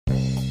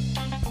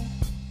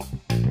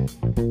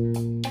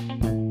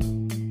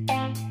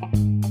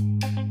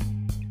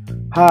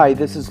Hi,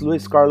 this is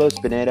Luis Carlos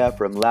Pineda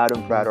from Loud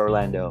and Proud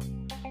Orlando.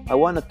 I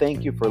want to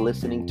thank you for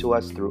listening to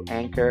us through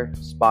Anchor,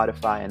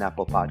 Spotify, and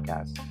Apple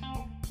Podcasts.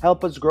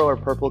 Help us grow our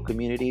Purple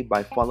community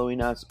by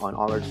following us on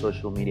all our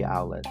social media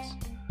outlets.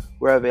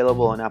 We're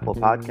available on Apple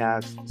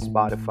Podcasts,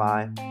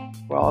 Spotify.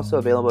 We're also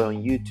available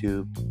on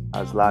YouTube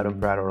as Loud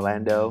and Proud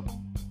Orlando.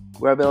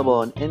 We're available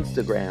on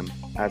Instagram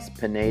as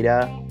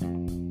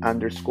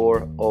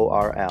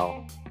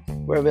Pineda_ORL.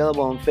 We're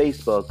available on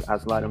Facebook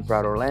as Loud and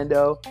Proud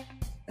Orlando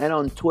and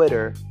on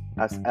Twitter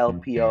as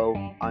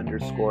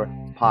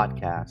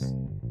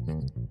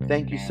LPO_podcast.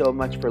 Thank you so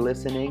much for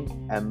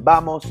listening, and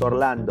vamos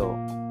Orlando!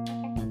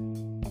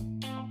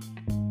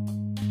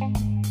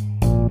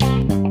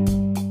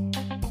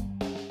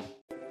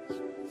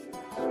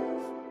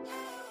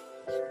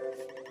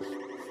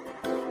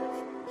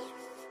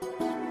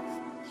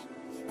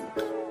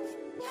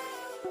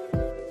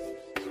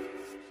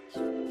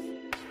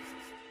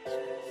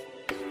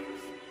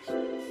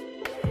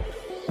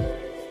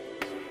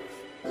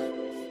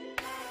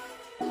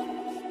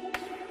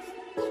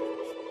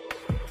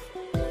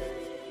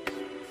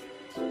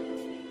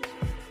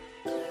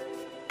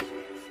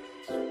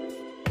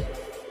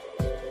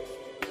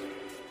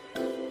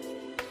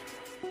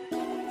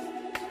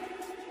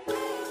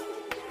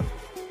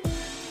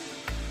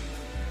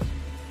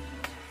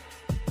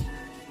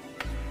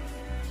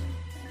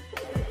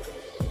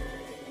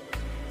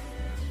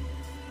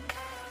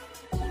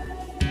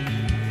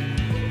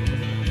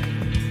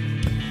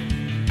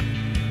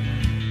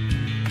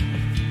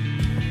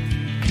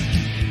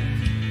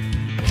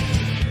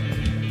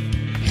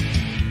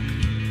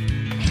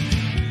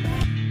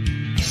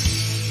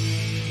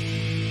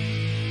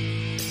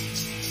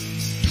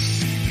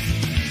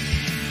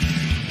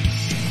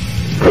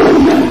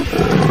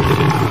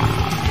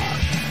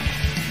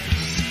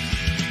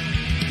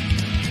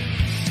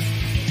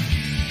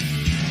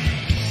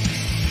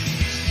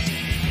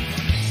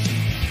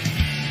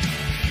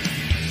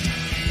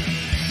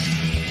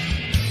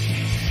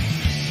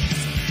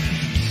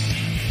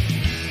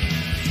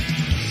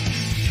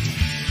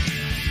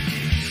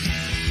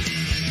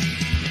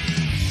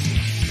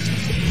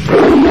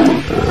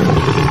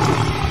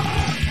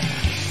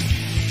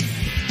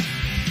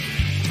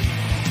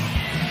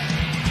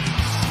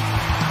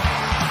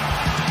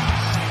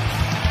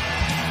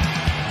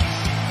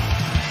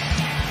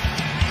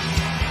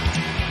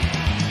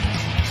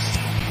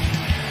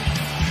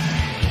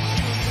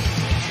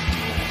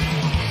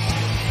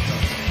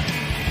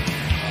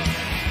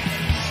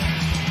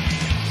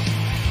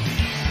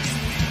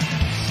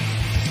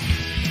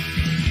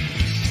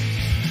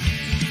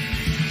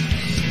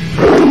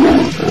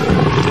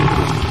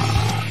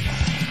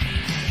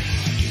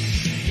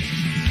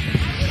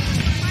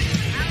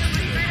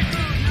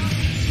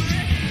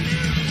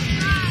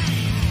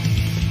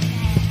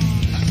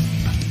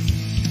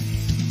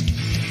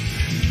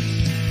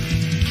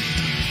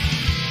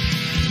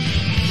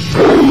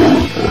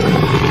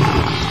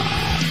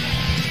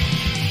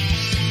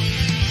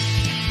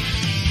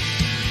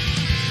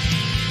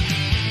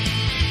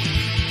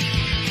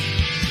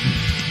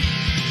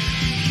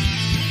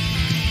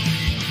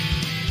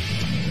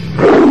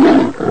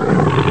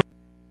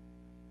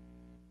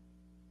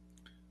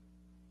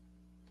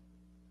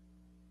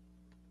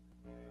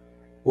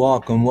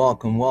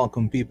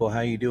 Welcome, people.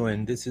 How you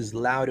doing? This is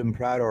Loud and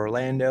Proud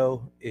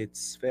Orlando.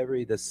 It's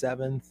February the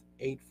 7th,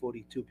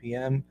 8:42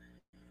 p.m.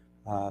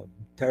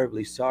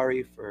 Terribly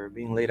sorry for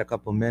being late a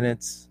couple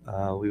minutes.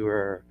 We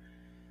were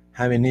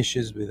having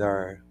issues with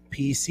our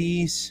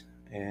PCs,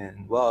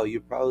 and well,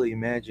 you probably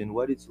imagine,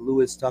 what is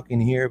Lewis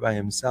talking here by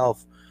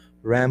himself,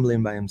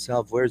 rambling by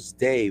himself? Where's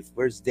Dave?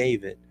 Where's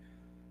David?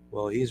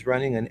 Well, he's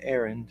running an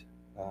errand.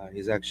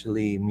 He's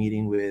actually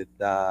meeting with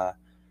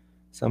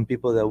some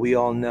people that we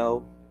all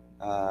know.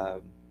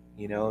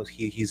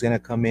 He's gonna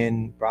come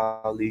in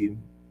probably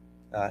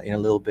in a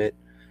little bit,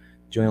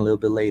 join a little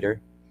bit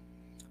later,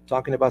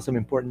 talking about some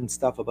important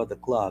stuff about the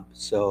club.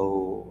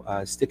 So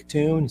stay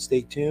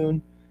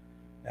tuned.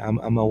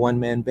 I'm a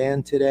one-man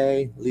band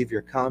today. Leave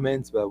your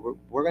comments, but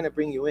we're gonna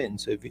bring you in.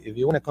 So if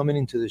you want to come in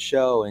into the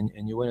show and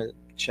you want to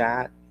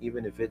chat,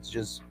 even if it's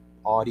just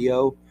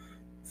audio,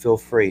 feel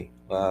free.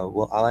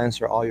 I'll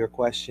answer all your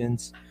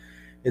questions.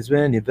 It's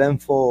been an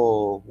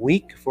eventful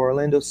week for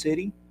Orlando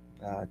City.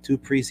 2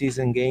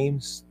 preseason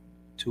games,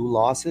 2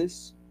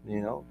 losses.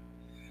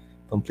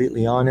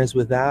 Completely honest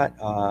with that.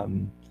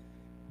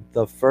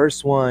 The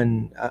first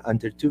one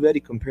under 2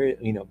 very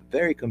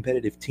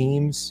competitive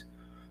teams.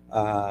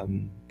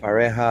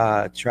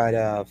 Pareja try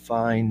to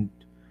find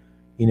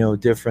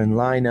different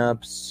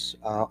lineups.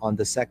 On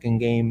the second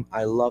game,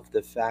 I love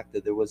the fact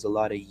that there was a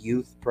lot of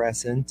youth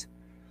present.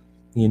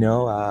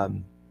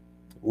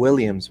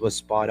 Williams was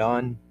spot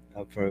on.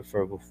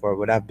 For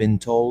what I've been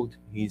told,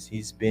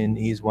 he's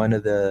one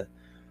of the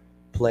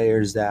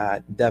players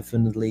that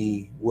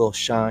definitely will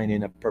shine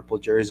in a purple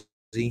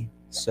jersey.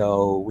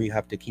 So we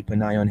have to keep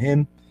an eye on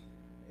him.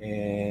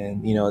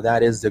 And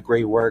that is the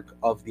great work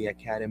of the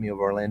Academy of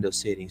Orlando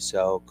City.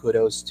 So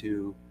kudos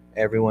to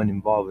everyone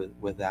involved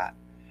with that.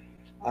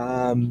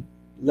 Um,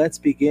 let's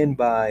begin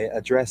by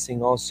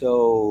addressing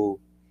also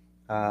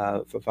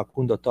for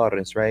Facundo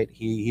Torres, right?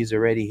 He's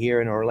already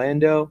here in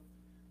Orlando.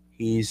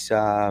 He's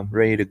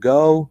ready to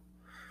go,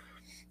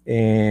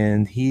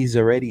 and he's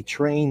already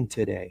trained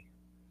today.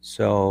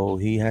 So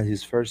he has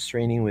his first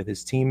training with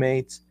his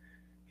teammates.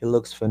 He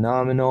looks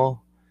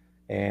phenomenal,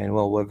 and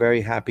well, we're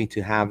very happy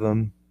to have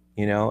him.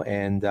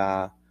 And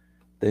the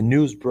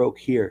news broke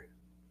here,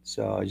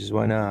 so I just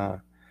want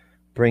to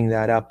bring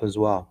that up as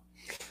well.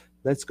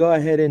 Let's go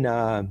ahead and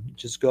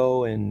just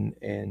go and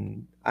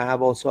I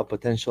have also a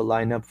potential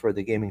lineup for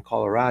the game in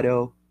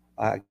Colorado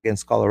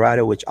against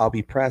Colorado, which I'll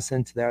be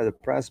present there, the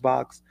press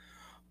box.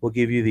 We'll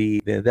give you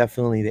the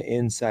definitely the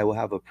insight. We'll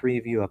have a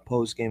preview, a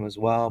post game as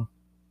well.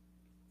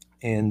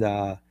 And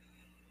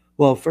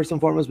well, first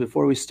and foremost,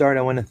 before we start,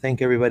 I want to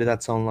thank everybody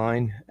that's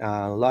online.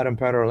 Loud and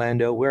Proud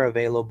Orlando, we're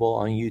available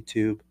on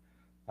YouTube.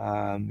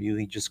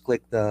 You just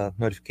click the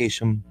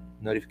notification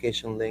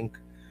link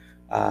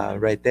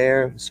right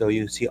there. So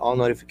you see all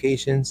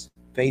notifications.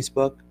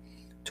 Facebook,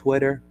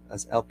 Twitter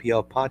as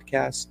LPL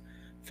Podcast,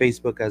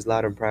 Facebook as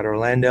Loud and Proud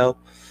Orlando.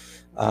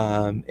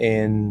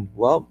 And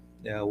well,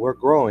 we're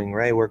growing,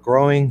 right? We're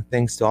growing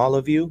thanks to all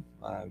of you.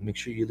 Make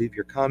sure you leave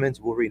your comments.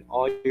 We'll read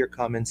all your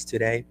comments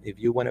today. If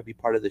you want to be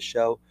part of the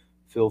show,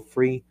 feel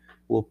free.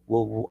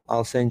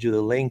 I'll send you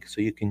the link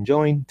so you can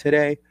join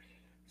today.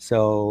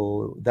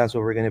 So that's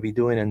what we're going to be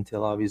doing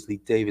until obviously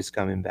Dave is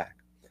coming back.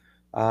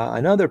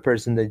 Another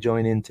person that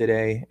joined in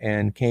today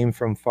and came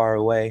from far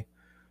away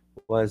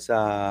was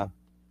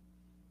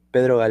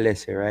Pedro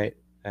Galese, right?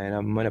 And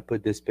I'm going to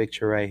put this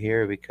picture right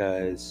here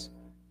because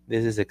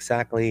this is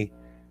exactly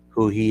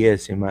who he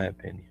is, in my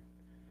opinion.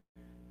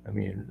 I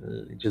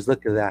mean, just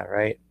look at that,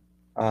 right?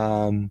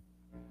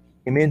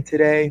 Came in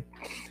today.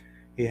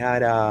 He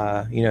had,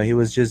 he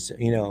was just,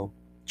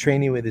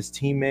 training with his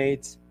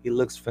teammates. He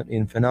looks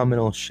in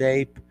phenomenal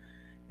shape.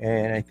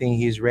 And I think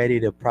he's ready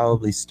to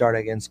probably start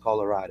against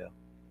Colorado.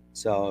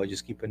 So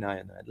just keep an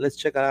eye on that. Let's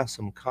check out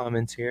some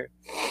comments here.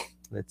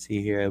 Let's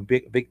see here.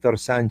 Victor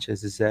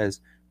Sanchez, it says,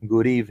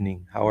 good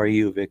evening. How are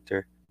you,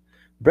 Victor?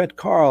 Brett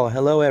Carl,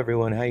 hello,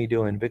 everyone. How you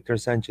doing? Victor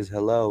Sanchez,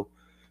 hello.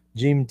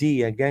 Jim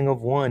D, a gang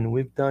of one.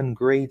 We've done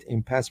great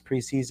in past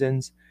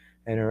preseasons,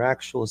 and our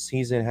actual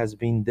season has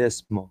been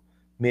dismal.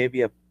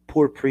 Maybe a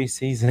poor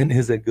preseason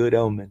is a good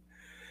omen.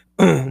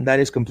 That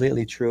is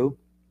completely true.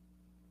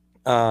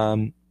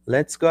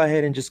 Let's go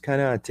ahead and just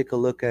kind of take a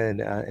look at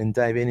and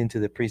dive into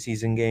the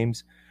preseason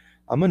games.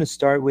 I'm going to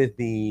start with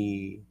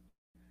the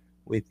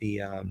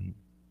FC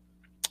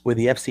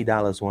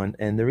Dallas one,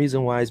 and the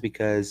reason why is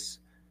because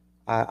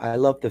I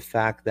love the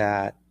fact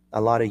that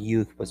a lot of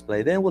youth was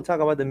played. Then we'll talk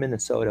about the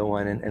Minnesota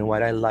one and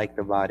what I liked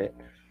about it.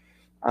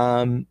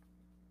 Um,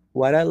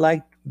 what I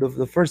liked,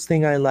 the first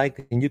thing I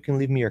liked, and you can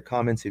leave me your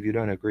comments if you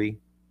don't agree.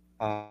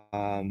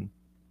 Um,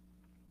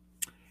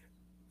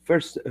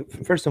 first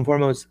and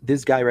foremost,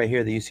 this guy right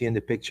here that you see in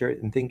the picture,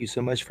 and thank you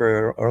so much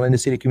for Orlando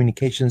City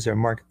Communications or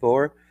Mark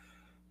Thor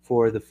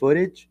for the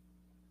footage,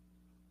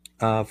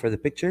 for the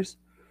pictures.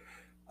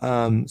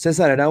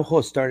 Cesar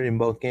Araujo started in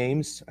both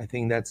games. I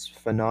think that's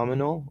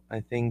phenomenal.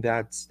 I think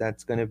that's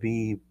going to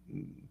be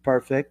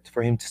perfect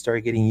for him to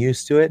start getting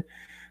used to it.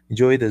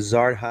 Joey the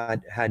Zard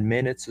had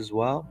minutes as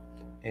well,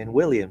 and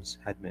Williams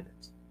had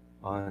minutes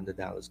on the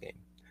Dallas game.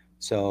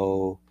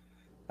 So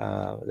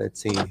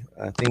let's see.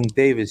 I think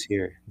Dave is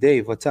here.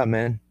 Dave, what's up,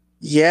 man?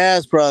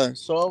 Yes, brother.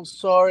 So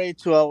sorry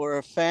to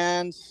our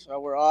fans,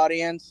 our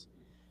audience.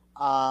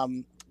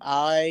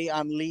 I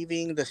am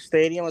leaving the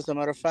stadium. As a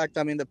matter of fact,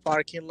 I'm in the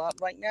parking lot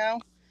right now.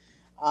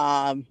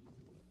 Um,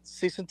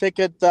 Season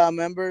ticket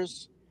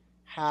members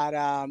had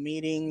a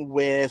meeting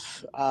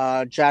with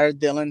Jared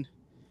Dillon,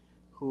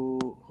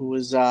 who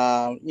is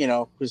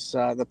who's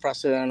the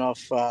president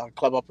of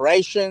club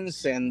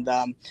operations, and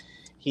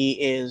he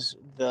is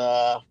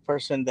the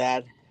person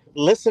that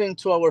listening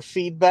to our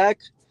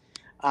feedback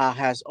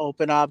has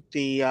opened up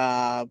the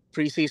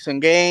preseason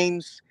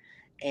games.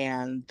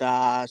 And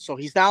so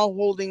he's now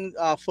holding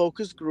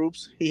focus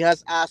groups. He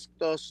has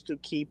asked us to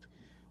keep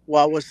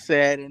what was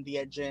said in the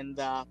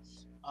agenda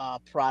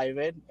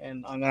private,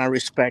 and I'm going to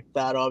respect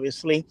that,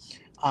 obviously.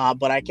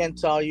 But I can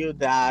tell you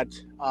that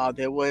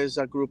there was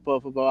a group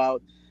of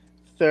about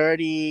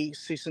 30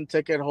 season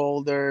ticket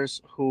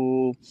holders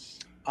who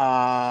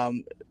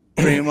um,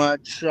 pretty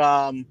much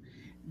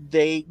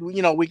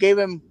we gave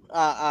him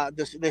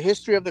the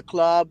history of the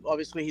club.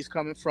 Obviously he's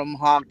coming from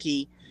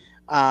hockey,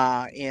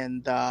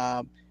 and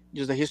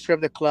just the history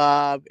of the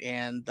club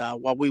and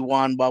what we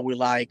want, what we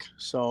like.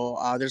 So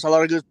there's a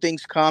lot of good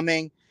things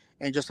coming,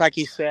 and just like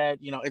he said,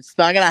 it's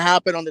not gonna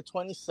happen on the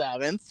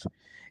 27th.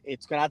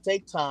 It's gonna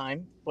take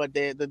time, but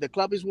the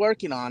club is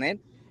working on it.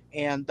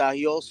 And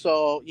he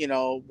also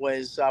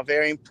was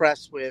very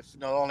impressed with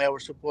not only our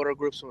supporter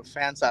groups but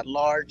fans at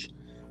large,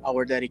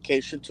 our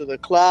dedication to the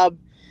club.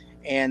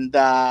 And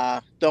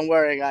don't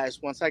worry,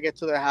 guys. Once I get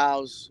to the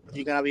house,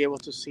 you're gonna be able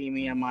to see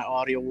me, and my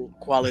audio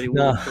quality will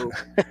No, improve.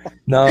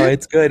 no,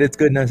 it's good. It's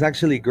good. No, it's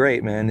actually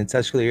great, man. It's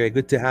actually great.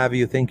 Good to have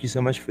you. Thank you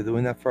so much for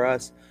doing that for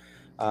us.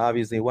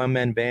 Obviously, one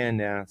man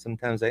band.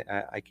 Sometimes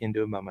I can't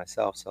do it by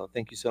myself. So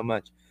thank you so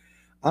much.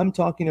 I'm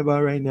talking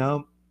about right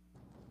now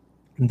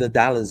the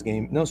Dallas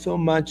game. No, so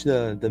much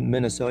the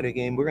Minnesota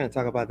game. We're gonna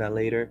talk about that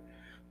later.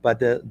 But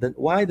the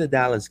why the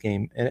Dallas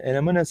game? And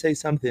I'm gonna say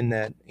something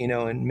that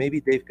and maybe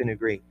Dave can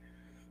agree.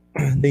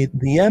 The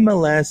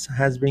MLS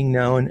has been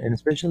known, and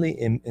especially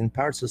in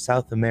parts of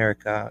South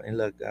America. And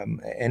look,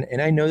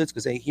 and I know this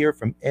because I hear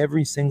from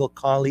every single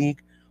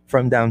colleague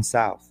from down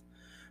south.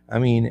 I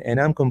mean, and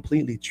I'm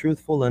completely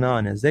truthful and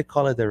honest. They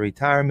call it the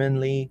retirement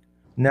league.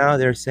 Now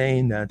they're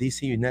saying that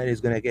DC United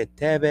is going to get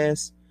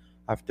Tevez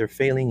after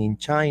failing in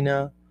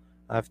China,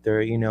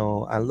 after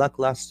a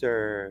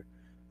lackluster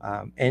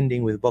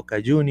ending with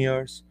Boca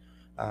Juniors.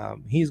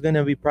 He's going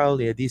to be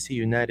probably a DC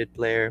United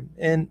player,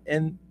 and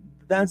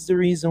that's the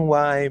reason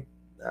why,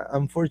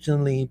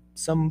 unfortunately,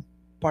 some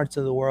parts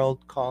of the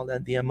world call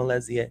that the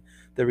MLS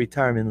the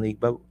retirement league.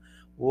 But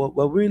what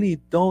we really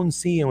don't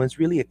see and what's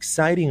really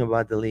exciting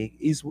about the league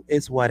is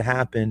what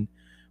happened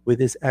with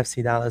this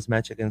FC Dallas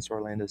match against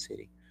Orlando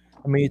City.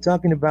 I mean, you're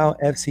talking about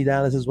FC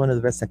Dallas is one of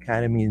the best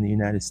academies in the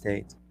United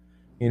States.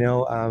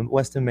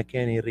 Weston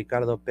McKinney,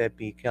 Ricardo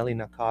Pepi, Kelly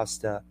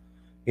Nacosta.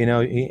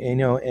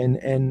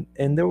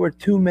 And there were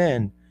two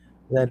men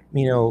that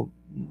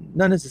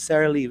not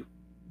necessarily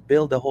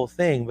build the whole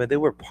thing, but they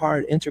were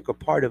integral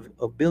part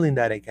of building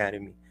that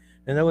academy.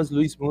 And that was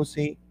Luis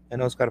Musi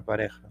and Oscar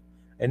Pareja.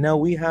 And now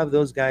we have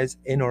those guys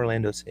in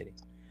Orlando City.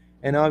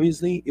 And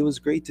obviously, it was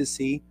great to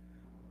see,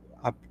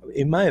 uh,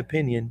 in my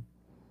opinion,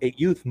 a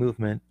youth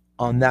movement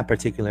on that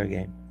particular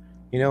game.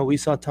 We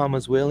saw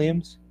Thomas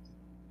Williams,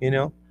 you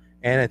know,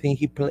 and I think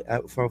he played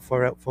for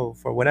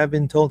what I've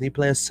been told, he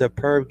played a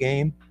superb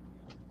game.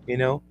 You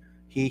know,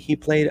 he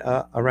played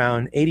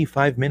around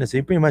 85 minutes.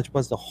 He pretty much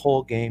was the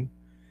whole game.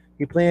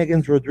 He played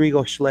against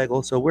Rodrigo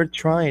Schlegel, so we're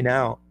trying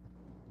out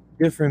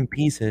different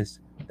pieces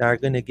that are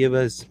going to give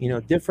us,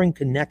 different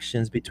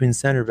connections between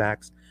center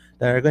backs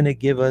that are going to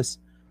give us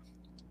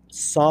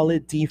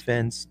solid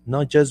defense,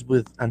 not just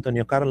with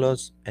Antonio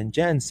Carlos and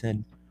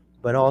Jensen,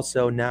 but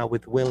also now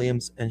with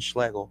Williams and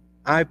Schlegel.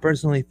 I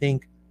personally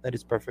think that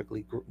is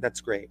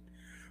that's great.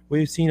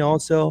 We've seen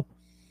also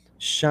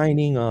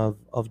shining of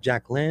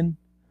Jack Lynn.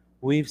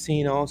 We've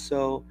seen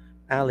also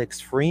Alex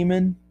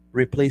Freeman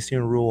replacing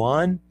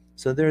Ruan.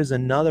 So there's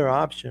another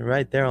option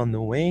right there on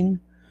the wing.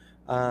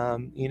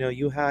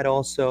 You had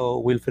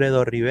also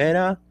Wilfredo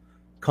Rivera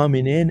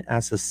coming in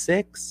as a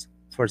six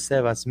for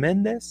Sebas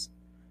Mendez.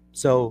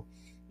 So,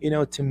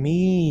 to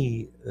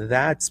me,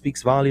 that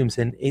speaks volumes,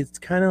 and it's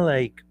kind of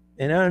like,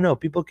 and I don't know,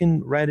 people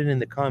can write it in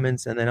the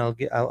comments, and then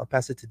I'll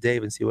pass it to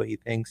Dave and see what he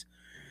thinks.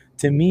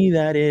 To me,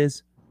 that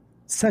is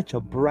such a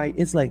bright.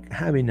 It's like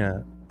having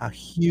a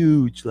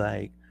huge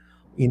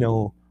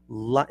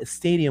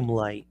stadium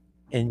light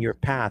in your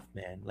path,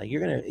 man. Like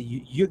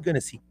you're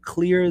gonna see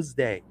clear as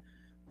day.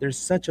 There's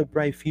such a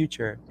bright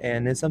future,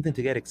 and it's something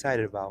to get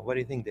excited about. What do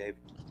you think, Dave?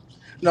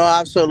 No,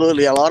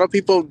 absolutely. A lot of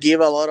people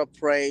give a lot of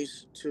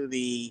praise to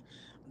the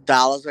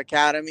Dallas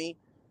Academy,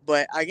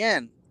 but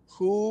again,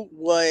 who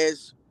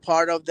was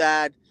part of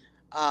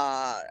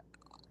uh,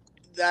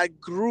 that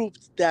group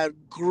that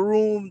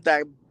groomed,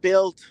 that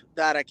built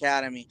that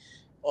academy?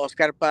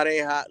 Oscar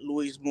Pareja,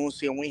 Luis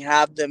Musi, and we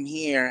have them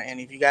here. And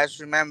if you guys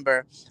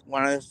remember,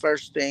 one of the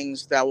first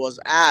things that was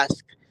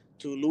asked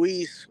to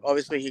Luis,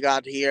 obviously he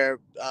got here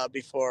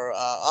before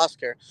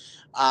Oscar,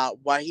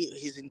 what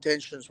his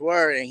intentions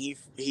were, and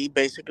he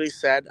basically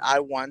said, "I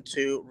want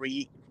to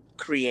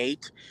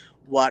recreate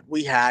what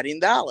we had in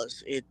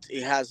Dallas. It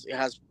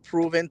has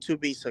proven to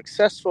be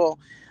successful.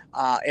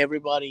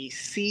 Everybody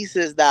sees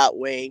it that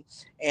way,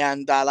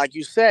 and like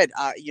you said,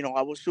 I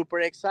was super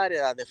excited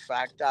at the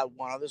fact that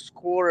one of the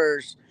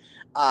scorers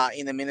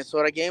in the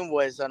Minnesota game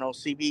was an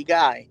OCB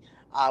guy.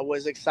 I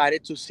was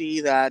excited to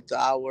see that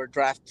our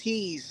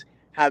draftees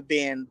have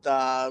been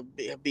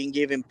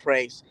given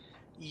praise.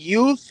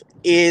 Youth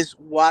is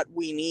what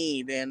we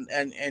need,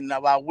 and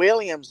about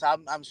Williams,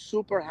 I'm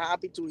super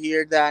happy to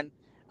hear that.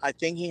 I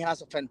think he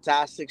has a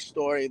fantastic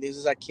story. This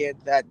is a kid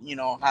that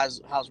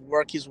has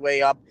worked his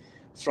way up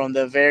from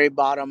the very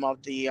bottom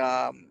of the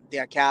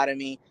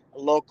academy. A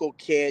local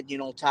kid,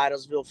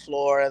 Titusville,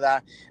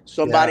 Florida. Yeah,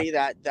 Somebody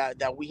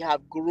that we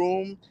have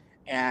groomed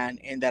and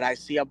that I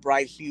see a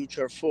bright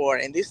future for.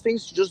 And these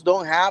things just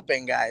don't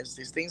happen, guys.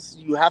 These things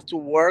you have to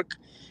work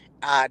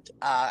at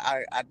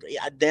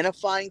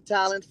identifying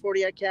talent for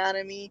the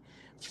academy,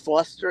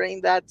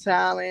 fostering that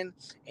talent,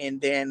 and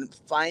then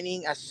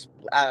finding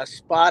a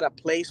spot, a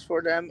place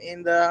for them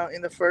in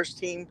the first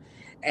team.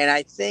 And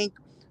I think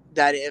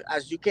that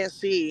as you can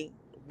see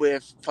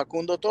with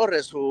Facundo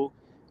Torres, who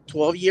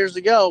 12 years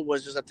ago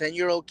was just a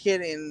 10-year-old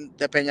kid in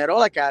the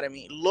Peñarol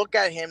Academy. Look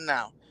at him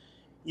now.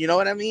 You know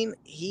what I mean?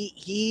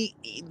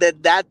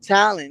 That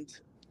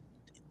talent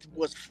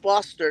was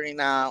fostered in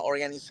an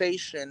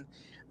organization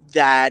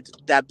that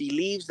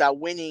believes that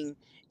winning,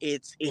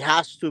 it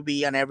has to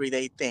be an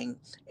everyday thing.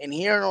 And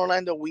here in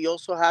Orlando, we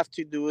also have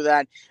to do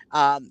that.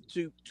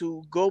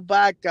 To go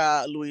back,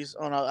 Luis,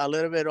 on a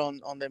little bit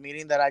on the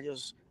meeting that I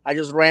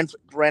just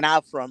ran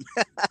out from.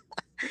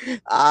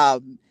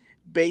 um,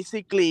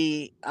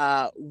 Basically,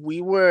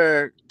 we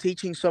were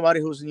teaching somebody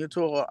who's new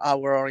to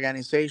our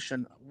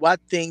organization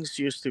what things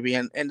used to be,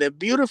 and the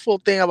beautiful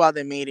thing about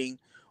the meeting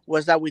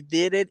was that we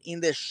did it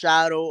in the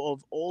shadow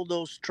of all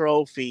those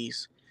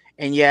trophies.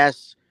 And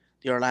yes,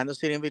 the Orlando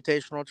City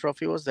Invitational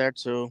Trophy was there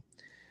too.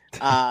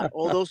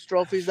 All those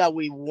trophies that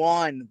we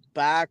won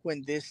back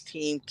when this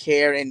team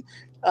cared, and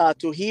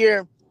to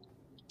hear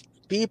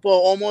people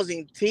almost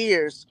in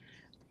tears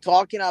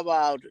talking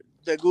about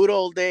the good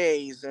old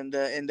days and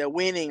the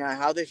winning and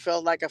how they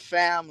felt like a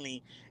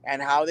family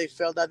and how they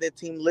felt that the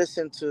team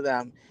listened to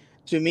them,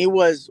 to me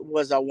was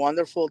a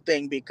wonderful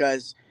thing,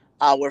 because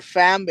our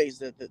fan base,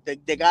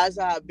 the guys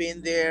that have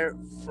been there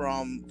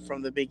from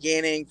the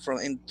beginning, from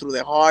and through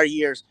the hard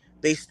years,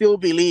 they still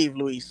believe,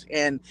 Luis.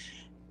 And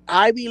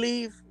I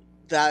believe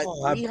that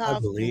Oh, we I have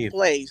in believe.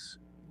 place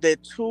the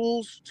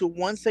tools to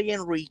once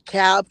again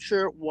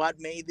recapture what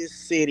made this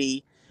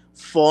city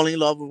fall in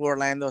love with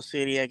Orlando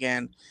City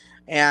again.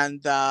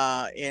 And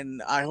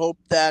I hope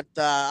that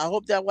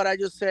what I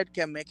just said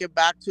can make it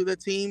back to the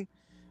team,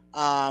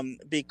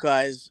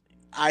 because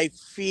I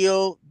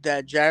feel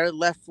that Jared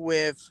left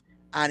with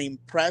an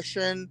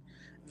impression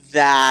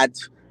that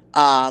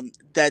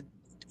that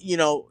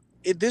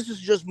this is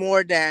just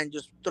more than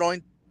just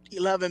throwing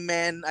 11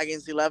 men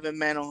against 11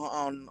 men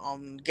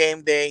on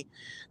game day.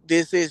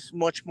 This is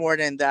much more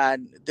than that.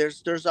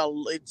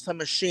 It's a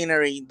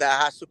machinery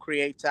that has to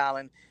create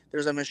talent.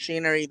 There's a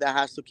machinery that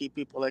has to keep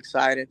people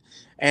excited,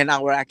 and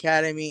our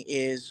academy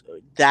is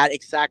that,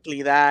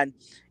 exactly that.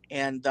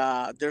 And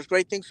there's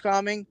great things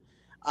coming.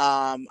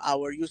 Our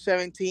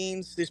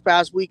U17s this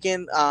past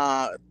weekend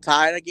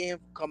tied a game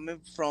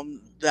coming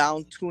from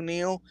down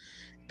 2-0.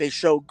 They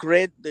show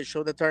grit, they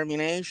show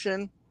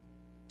determination.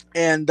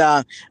 And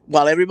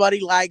while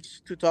everybody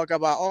likes to talk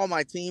about, oh,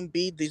 my team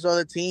beat these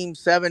other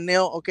teams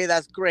 7-0, okay,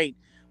 that's great.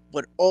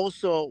 But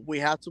also, we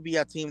have to be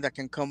a team that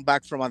can come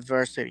back from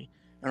adversity.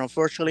 And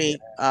unfortunately,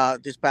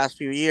 this past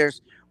few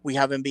years, we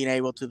haven't been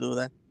able to do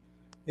that.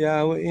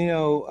 Yeah,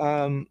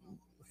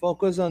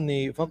 focus on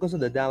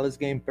the Dallas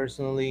game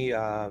personally.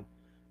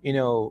 You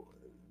know,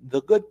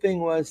 the good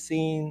thing was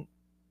seeing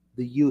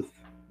the youth,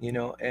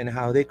 and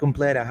how they can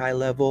play at a high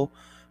level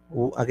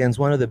against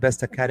one of the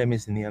best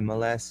academies in the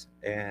MLS,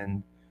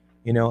 and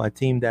a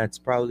team that's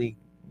probably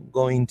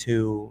going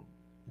to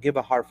give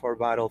a hard fought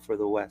battle for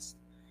the West.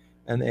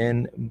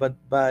 And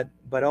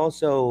but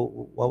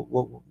also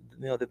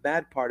what the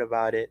bad part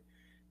about it,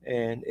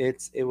 and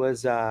it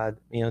was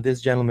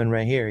this gentleman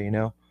right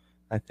here.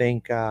 I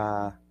think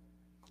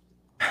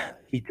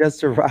he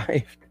just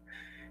arrived.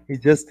 He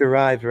just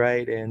arrived,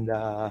 right? And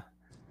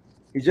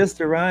he just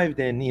arrived,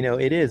 and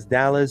it is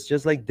Dallas,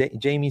 just like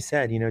Jamie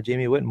said.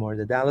 Jamie Whitmore.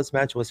 The Dallas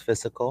match was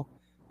physical,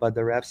 but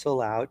the refs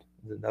allowed.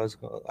 That was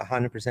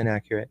 100%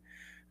 accurate.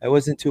 I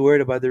wasn't too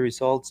worried about the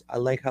results. I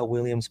like how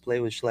Williams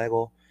played with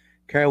Schlegel.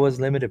 Kara was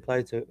limited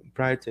prior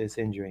to his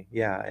injury.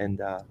 Yeah, and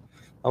I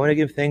want to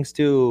give thanks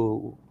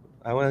to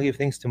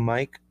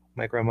Mike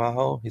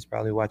Ramajo. He's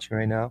probably watching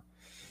right now,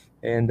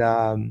 and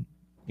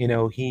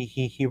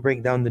he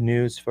break down the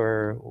news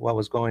for what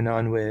was going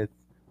on with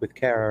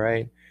Kara,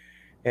 right?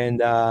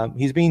 And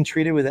he's being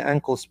treated with an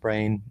ankle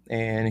sprain,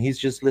 and he's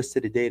just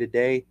listed a day to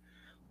day.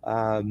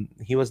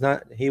 He was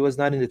not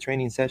in the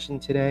training session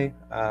today,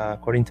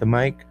 according to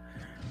Mike.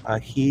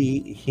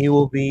 He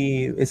will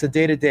be. It's a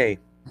day to day.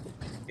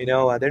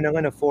 They're not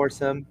going to force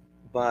him,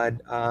 but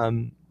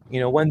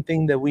one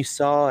thing that we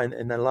saw,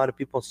 and a lot of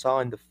people saw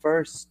in the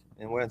first,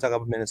 and we're going to talk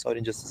about Minnesota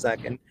in just a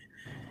second.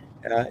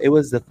 It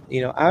was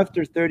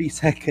after 30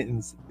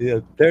 seconds,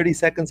 30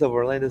 seconds of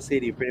Orlando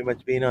City pretty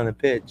much being on the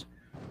pitch.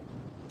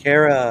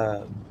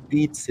 Kara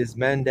beats his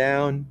man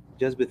down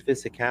just with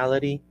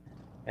physicality,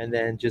 and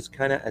then just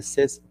kind of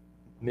assists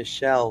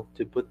Michelle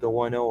to put the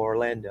 1-0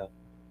 Orlando.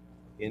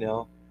 You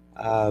know,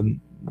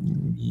 um,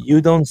 you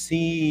don't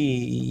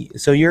see,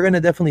 so you're gonna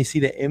definitely see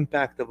the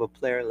impact of a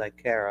player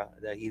like Kara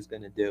that he's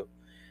gonna do.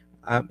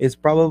 It's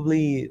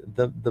probably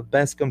the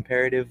best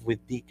comparative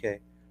with DK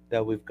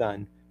that we've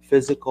gotten.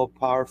 Physical,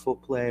 powerful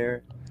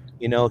player.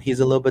 He's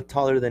a little bit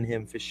taller than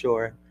him for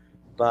sure,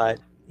 but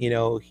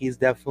he's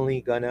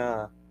definitely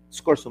gonna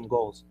score some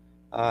goals.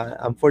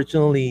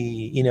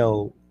 Unfortunately,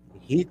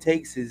 he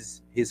takes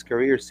his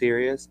career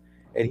serious,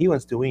 and he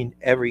wants to win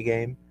every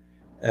game,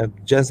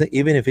 just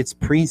even if it's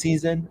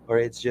preseason or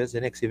it's just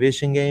an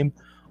exhibition game,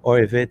 or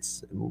if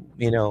it's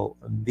the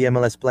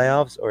MLS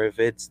playoffs, or if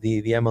it's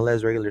the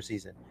MLS regular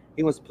season.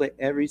 He wants to play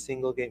every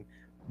single game.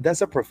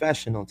 That's a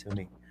professional to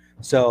me.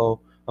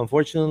 So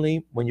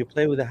unfortunately, when you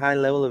play with a high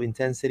level of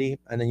intensity,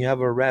 and then you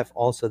have a ref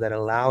also that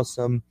allows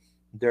some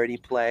dirty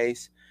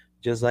plays,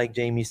 just like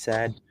Jamie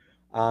said,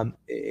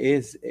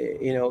 is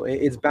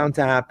it's bound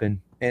to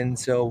happen. And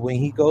so when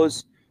he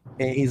goes,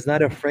 and he's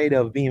not afraid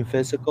of being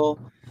physical,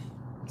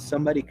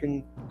 somebody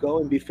can go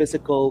and be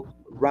physical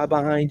right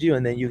behind you,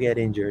 and then you get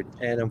injured.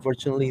 And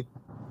unfortunately,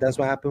 that's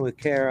what happened with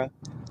Kara.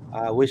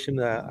 Wish him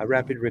a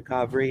rapid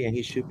recovery, and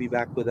he should be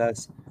back with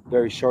us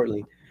very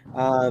shortly.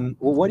 Well,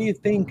 what do you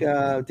think,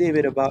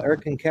 David, about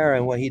Erkin Kara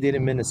and what he did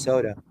in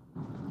Minnesota?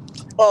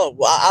 Oh,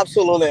 well,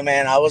 absolutely,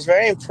 man. I was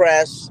very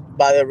impressed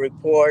by the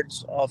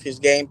reports of his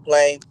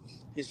gameplay,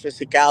 his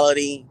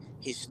physicality,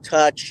 his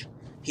touch,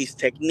 his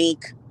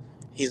technique,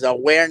 his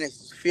awareness,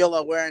 his field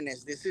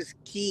awareness. This is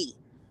key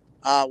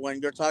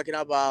when you're talking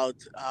about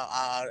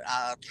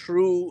a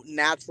true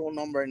natural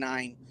number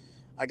nine,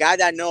 a guy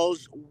that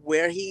knows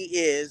where he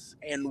is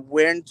and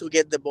when to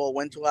get the ball,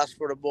 when to ask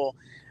for the ball.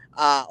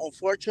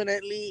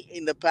 Unfortunately,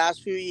 in the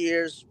past few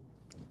years,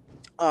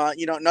 not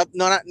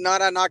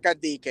a knock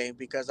at DK,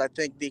 because I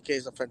think DK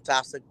is a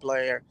fantastic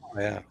player. Oh,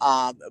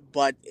 yeah.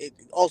 But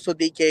also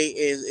DK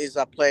is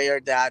a player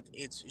that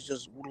it's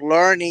just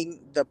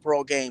learning the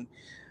pro game.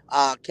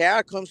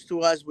 Kara comes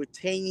to us with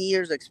 10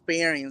 years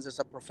experience as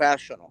a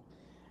professional,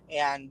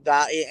 and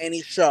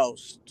he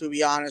shows. To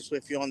be honest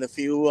with you, on the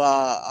few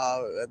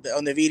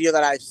on the video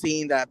that I've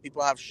seen that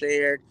people have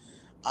shared,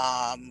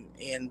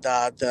 and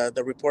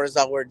the reporters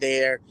that were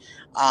there,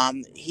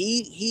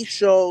 he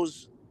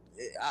shows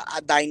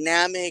a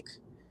dynamic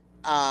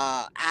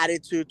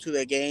attitude to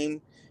the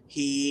game.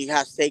 He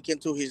has taken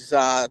to his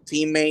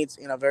teammates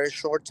in a very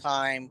short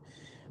time.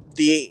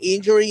 The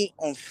injury,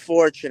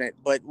 unfortunate,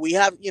 but we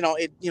have,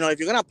 if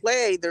you're gonna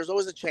play, there's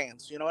always a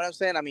chance. You know what I'm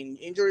saying? I mean,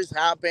 injuries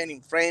happen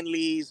in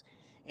friendlies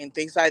and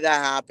things like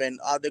that happen.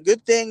 The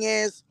good thing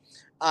is,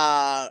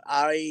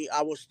 I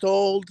was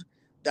told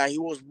that he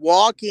was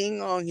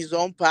walking on his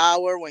own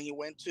power when he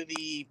went to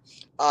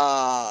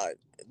uh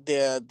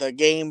the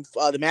game,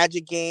 the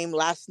Magic game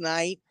last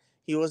night.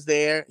 He was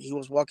there. He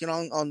was walking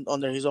on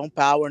under his own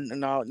power,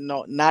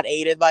 no, not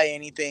aided by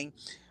anything.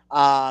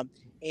 Um,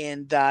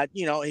 and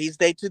he's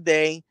day to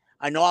day.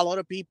 I know a lot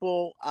of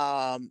people,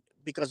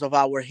 because of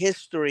our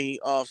history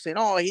of saying,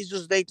 "Oh, he's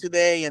just day to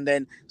day," and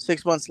then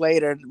 6 months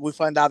later, we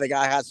find out the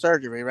guy had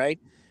surgery, right?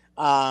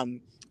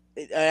 Um,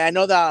 I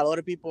know that a lot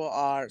of people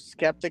are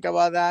skeptic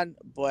about that,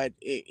 but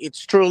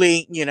it's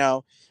truly,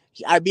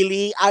 I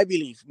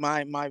believe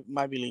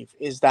my belief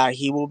is that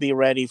he will be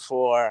ready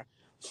for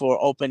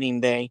opening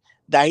day.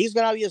 That he's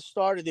gonna be a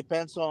starter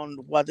depends on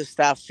what the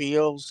staff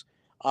feels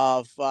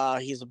of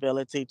his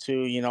ability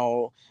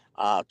to,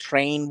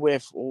 train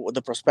with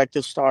the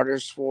prospective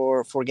starters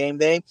for game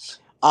day.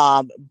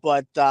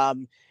 But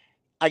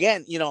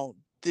again,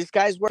 these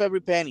guys worth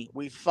every penny.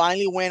 We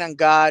finally went and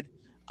got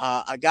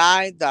a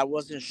guy that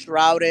wasn't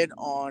shrouded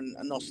on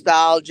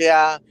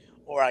nostalgia,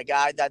 or a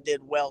guy that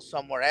did well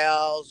somewhere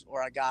else,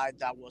 or a guy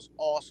that was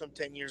awesome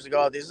 10 years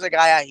ago. This is a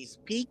guy at his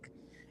peak,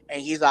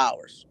 and he's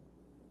ours.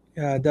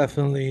 Yeah,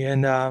 definitely.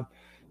 And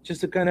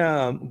just to kind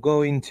of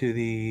go into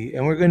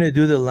and we're going to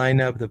do the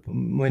lineup,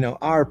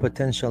 our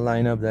potential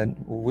lineup that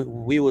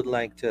we would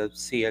like to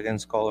see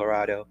against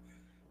Colorado.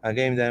 A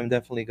game that I'm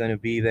definitely going to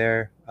be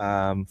there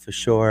for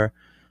sure.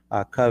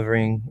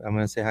 Covering. I'm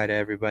going to say hi to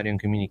everybody in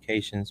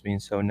communications, being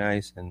so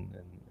nice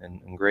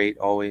and great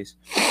always.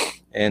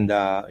 And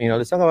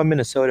let's talk about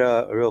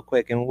Minnesota real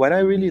quick. And what I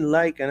really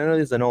like, and I know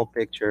this is an old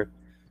picture,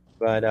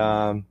 but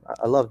I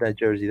love that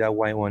jersey, that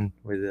white one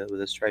with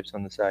the stripes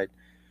on the side.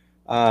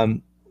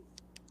 Um,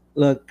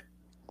 Look,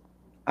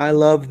 I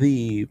love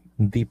the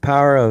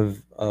power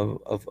of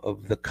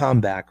the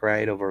comeback,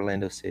 right, of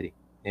Orlando City.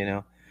 You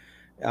know,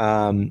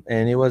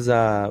 and it was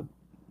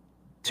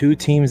two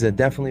teams that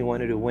definitely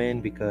wanted to win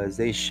because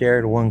they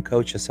shared one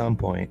coach at some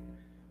point,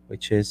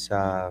 which is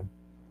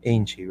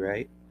Ainge,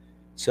 right?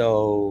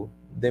 So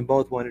they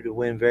both wanted to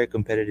win, very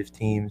competitive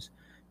teams.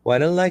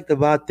 What I liked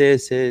about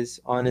this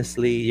is,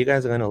 honestly, you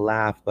guys are gonna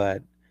laugh,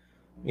 but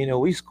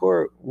we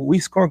score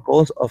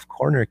goals of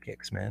corner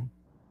kicks, man.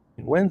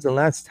 When's the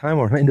last time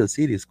Orlando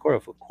City scored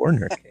off a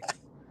corner kick?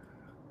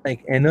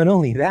 Like, and not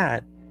only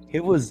that,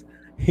 it was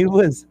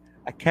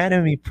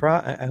academy pro.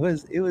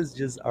 It was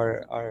just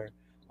our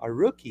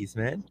rookies,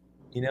 man.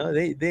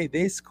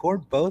 They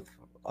scored both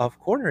of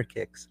corner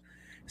kicks,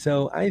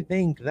 so I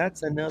think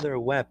that's another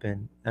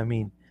weapon. I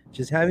mean,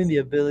 just having the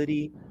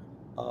ability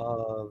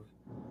of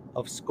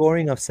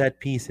scoring of set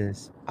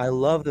pieces. I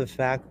love the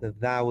fact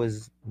that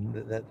was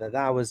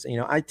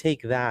I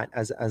take that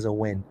as a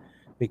win,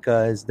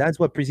 because that's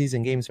what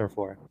preseason games are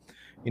for.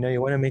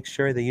 You want to make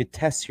sure that you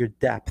test your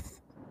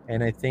depth,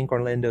 and I think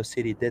Orlando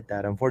City did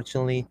that.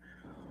 Unfortunately,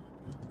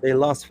 they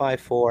lost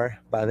 5-4,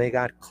 but they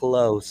got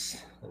close.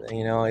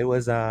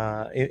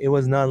 It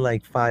was not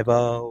like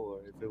 5-0, or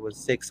if it was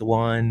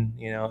 6-1.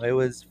 It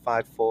was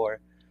 5-4.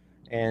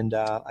 And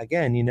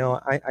again,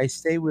 I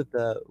stay with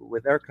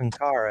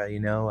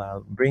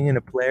Erkankara. Bringing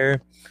a player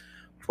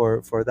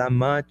for that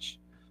much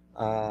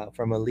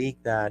from a league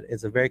that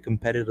is a very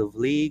competitive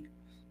league.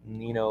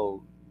 You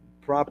know,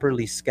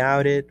 Properly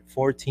scouted,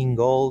 14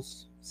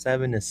 goals,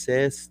 7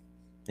 assists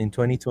in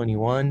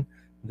 2021.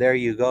 There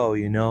you go.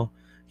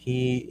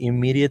 He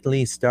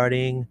immediately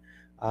starting,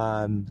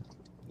 um,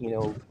 you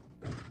know,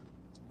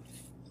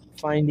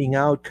 finding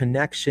out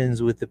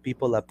connections with the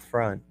people up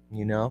front.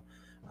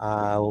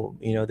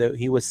 That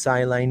he was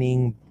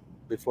sidelining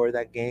before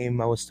that game,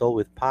 I was told,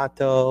 with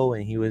Pato,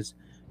 and he was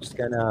just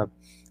gonna,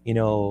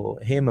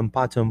 him and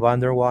Pato and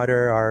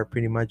Vanderwater are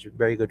pretty much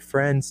very good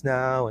friends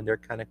now, and they're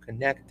kind of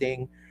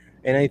connecting.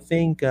 And I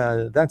think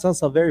that's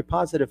also very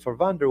positive for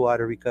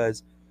Vanderwater,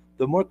 because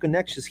the more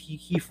connections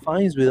he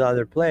finds with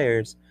other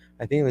players,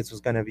 I think this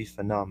was gonna be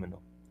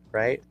phenomenal,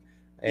 right?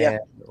 Yeah. And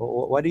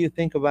what do you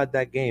think about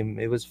that game?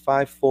 It was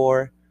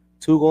 5-4,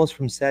 2 goals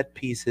from set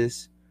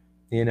pieces,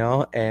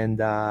 and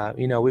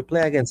we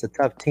play against a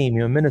tough team.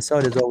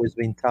 Minnesota's always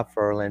been tough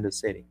for Orlando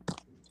City.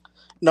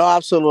 No,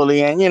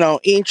 absolutely. And,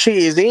 Inchy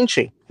is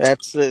Inchy.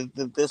 That's,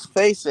 let's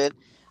face it.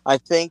 I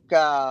think,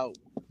 a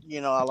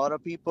lot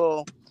of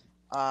people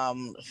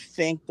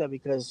think that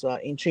because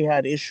Inchy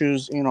had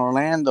issues in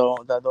Orlando,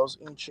 that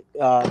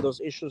those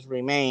issues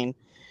remain.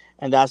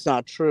 And that's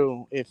not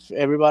true. If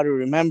everybody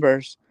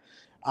remembers,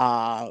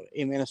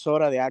 in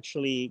Minnesota, they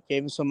actually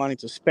gave him some money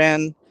to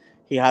spend.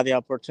 He had the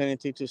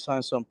opportunity to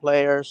sign some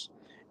players.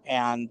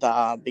 And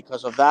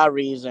because of that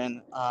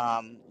reason,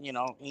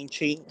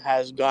 Inchy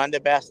has gotten the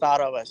best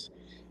out of us.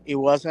 It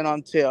wasn't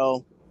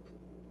until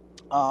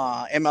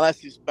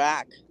MLS is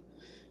back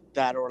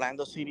that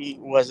Orlando City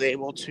was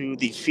able to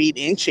defeat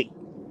Inchy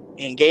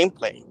in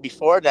gameplay.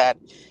 Before that,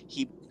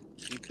 he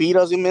he beat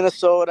us in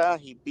Minnesota.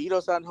 He beat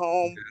us at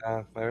home.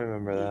 Yeah, I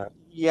remember that.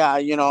 Yeah,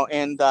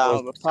 and I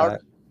was part.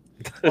 upset.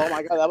 Oh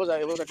my God,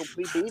 it was a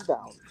complete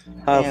beatdown.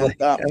 I was And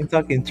like, I'm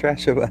talking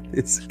trash about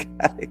this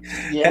guy,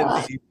 and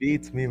yeah, he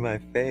beats me in my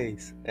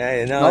face.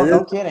 Hey, no, no, this,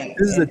 no kidding.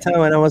 this is the time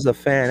when I was a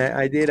fan.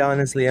 I did,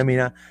 honestly. I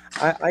mean,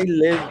 I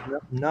lived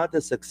not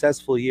the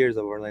successful years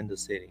of Orlando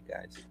City,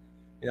 guys.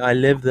 I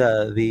lived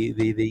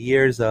the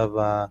years of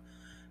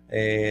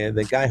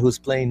the guy who's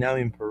playing now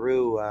in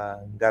Peru,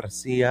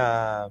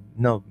 Garcia.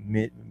 No,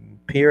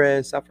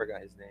 Pires. I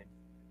forgot his name.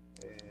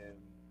 Uh,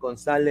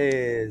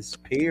 Gonzalez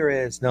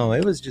Pires. No,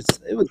 it was.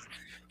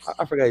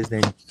 I forgot his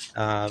name.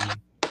 Um,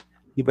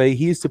 but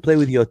he used to play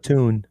with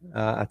Yotun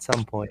at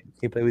some point.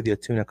 He played with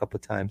Yotun a couple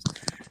of times.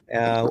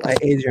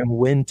 Adrian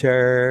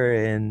Winter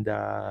and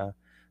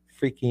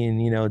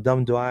freaking,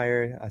 Dom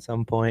Dwyer at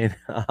some point.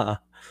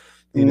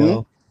 you Hmm.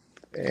 know,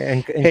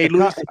 and Hey,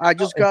 Luis, I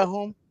just got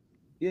home.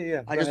 yeah,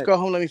 yeah. I Go just ahead. got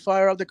home. Let me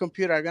fire up the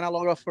computer. I'm gonna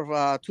log off for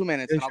 2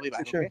 minutes, Yeah, and I'll be sure,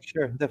 back. sure, Okay.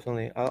 sure,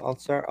 definitely. I'll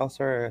start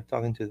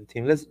talking to the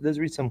team. Let's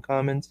read some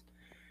comments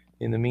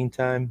in the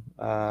meantime,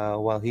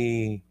 while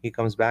he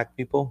comes back.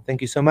 People,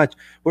 thank you so much.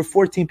 We're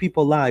 14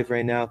 people live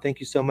right now. Thank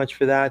you so much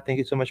for that. Thank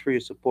you so much for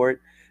your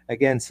support.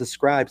 Again,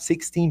 subscribe.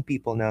 16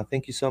 people now.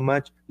 Thank you so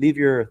much. Leave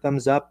your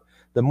thumbs up.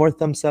 The more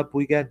thumbs up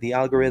we get, the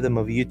algorithm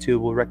of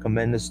YouTube will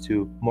recommend us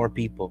to more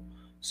people.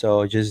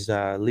 So just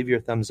leave your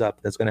thumbs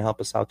up. That's going to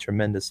help us out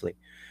tremendously.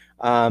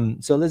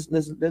 So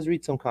let's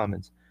read some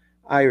comments.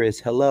 Iris,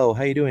 hello.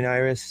 How you doing,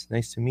 Iris?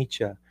 Nice to meet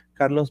you.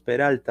 Carlos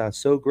Peralta,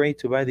 so great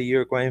to buy the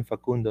Uruguayan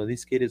Facundo.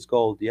 This kid is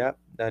gold. Yeah,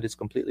 that is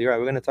completely right.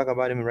 We're going to talk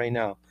about him right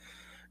now.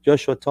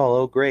 Joshua Tall,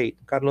 oh, great.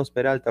 Carlos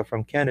Peralta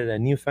from Canada,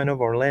 new fan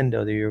of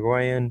Orlando, the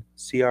Uruguayan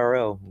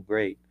CRO.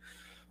 Great.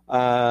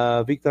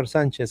 Victor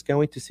Sanchez, can't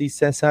wait to see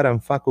Cesar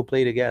and Facu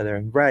play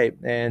together. Right.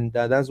 And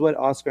that's what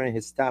Oscar and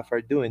his staff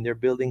are doing. They're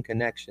building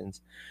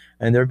connections.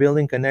 And they're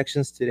building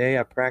connections today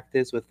at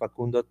practice with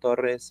Facundo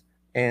Torres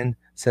and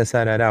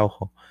Cesar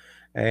Araujo.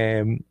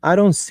 I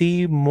don't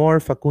see more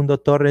Facundo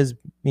Torres.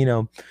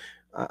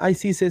 I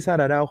see Cesar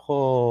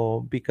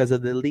Araujo because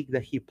of the league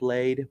that he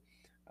played,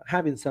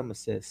 having some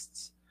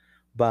assists.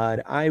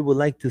 But I would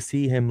like to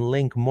see him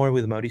link more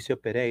with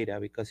Mauricio Pereira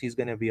because he's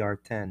going to be our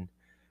 10.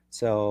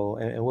 So,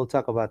 and we'll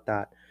talk about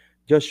that.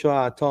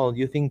 Joshua Toll,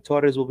 you think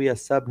Torres will be a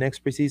sub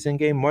next preseason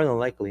game? More than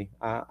likely.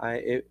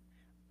 I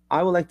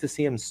would like to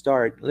see him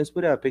start. Let's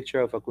put a picture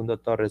of Facundo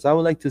Torres. I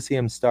would like to see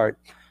him start,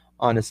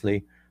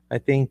 honestly. I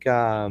think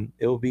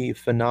it will be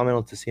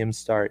phenomenal to see him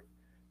start.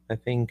 I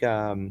think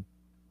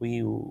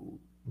we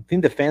I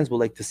think the fans would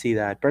like to see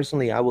that.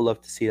 Personally, I would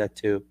love to see that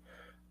too.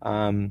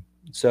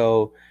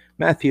 So,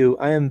 Matthew,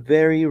 I am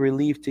very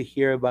relieved to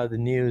hear about the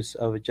news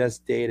of a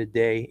just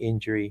day-to-day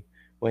injury.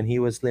 When he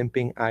was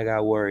limping, I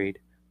got worried.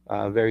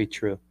 Very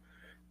true.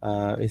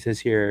 It says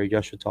here,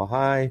 Joshua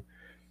Tohai.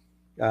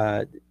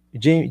 Uh,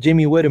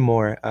 Jamie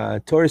Whittemore.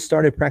 Torres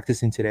started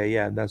practicing today.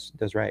 Yeah, that's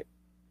right.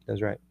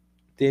 That's right.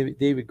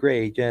 David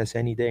Gray. Yes,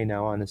 any day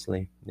now.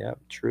 Honestly. Yeah,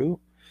 true.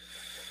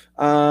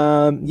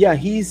 Yeah,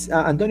 he's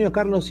Antonio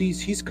Carlos.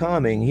 He's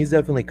coming. He's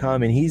definitely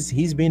coming.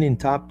 He's been in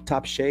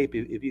top shape.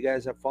 If you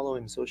guys are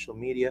following social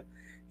media,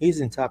 he's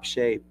in top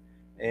shape,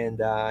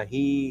 and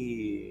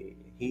he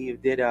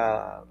did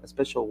a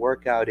special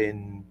workout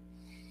in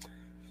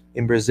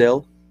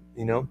Brazil.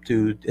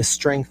 To a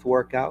strength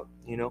workout.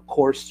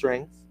 Core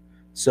strength.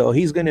 So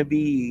he's gonna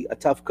be a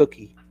tough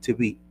cookie to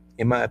beat,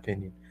 in my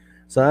opinion.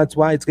 So that's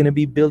why it's gonna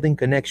be building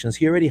connections.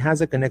 He already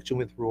has a connection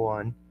with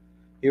Ruan.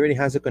 He already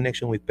has a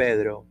connection with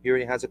Pedro. He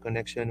already has a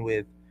connection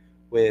with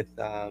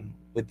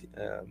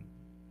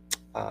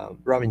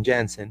Robin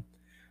Jansen,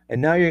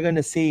 and now you're going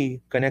to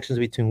see connections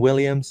between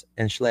Williams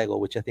and Schlegel,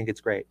 which I think it's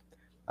great.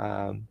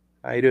 How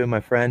you doing, my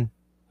friend?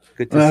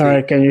 Good to All see you.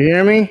 right, can you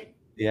hear me?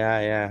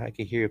 Yeah, I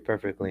can hear you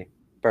perfectly.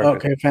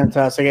 Perfect. Okay,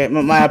 fantastic.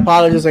 My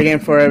apologies again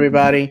for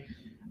everybody.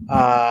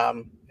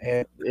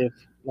 If,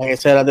 like I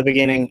said at the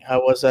beginning, I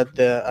was at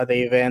the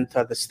event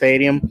at the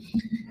stadium,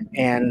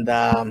 and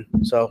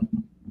so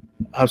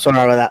I'm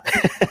sorry about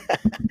that.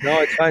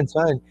 No, it's fine. It's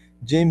fine.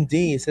 Jim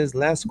D says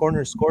last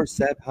corner score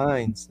Seb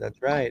Hines. That's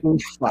right.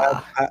 Oof.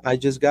 I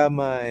just got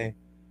my.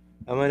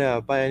 I'm gonna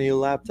buy a new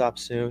laptop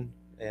soon,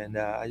 and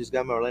I just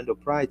got my Orlando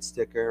Pride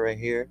sticker right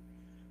here.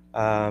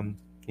 To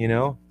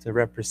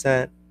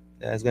represent.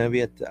 It's going to be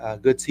a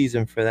good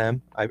season for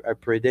them. I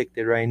predict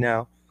it right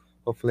now.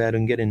 Hopefully, I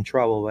don't get in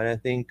trouble, but I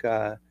think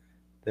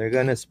they're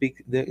gonna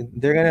speak. They're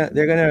gonna.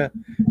 You're gonna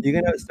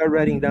start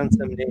writing down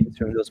some names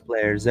from those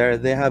players.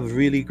 They have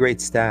really great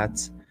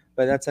stats,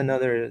 but that's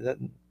another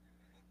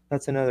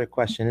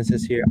question. It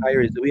says here,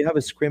 Iris, do we have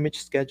a scrimmage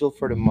scheduled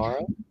for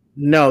tomorrow?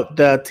 No,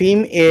 the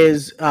team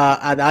is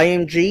at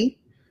IMG.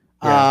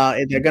 Yeah.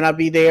 They're gonna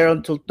be there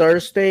until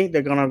Thursday.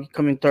 They're gonna be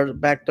coming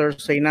back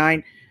Thursday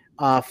night.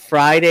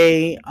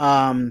 Friday,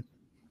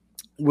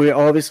 we're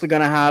obviously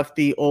gonna have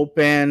the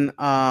open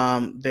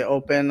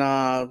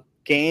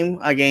game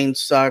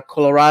against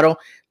Colorado.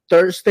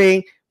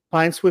 Thursday,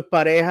 Pints with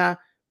Pareja.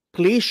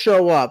 Please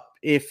show up.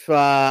 If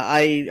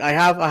I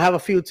have a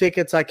few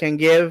tickets I can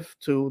give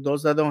to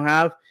those that don't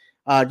have.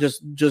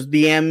 Just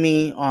DM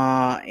me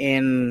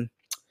on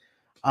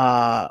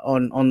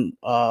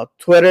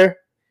Twitter,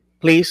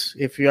 please,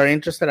 if you are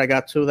interested. I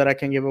got two that I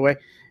can give away.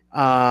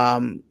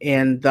 And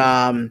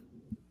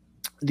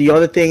the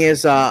other thing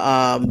is,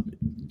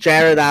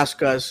 Jared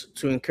asked us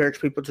to encourage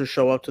people to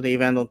show up to the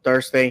event on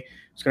Thursday.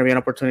 It's going to be an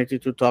opportunity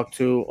to talk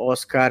to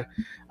Oscar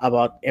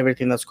about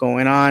everything that's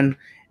going on.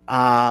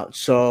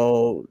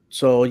 So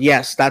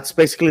yes, that's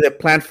basically the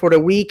plan for the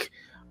week.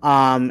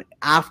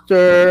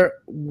 After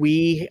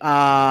the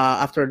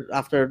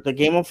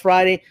game on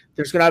Friday,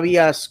 there's gonna be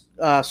a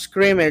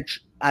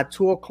scrimmage at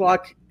 2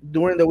 o'clock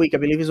during the week. I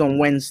believe it's on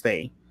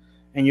Wednesday,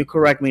 and you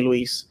correct me,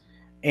 Luis.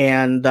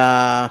 And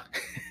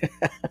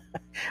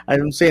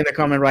I'm seeing the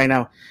comment right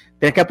now.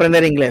 Tienes que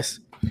aprender inglés.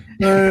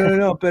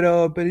 No,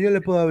 pero yo le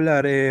puedo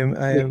hablar.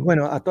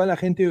 Bueno, a toda la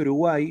gente de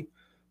Uruguay,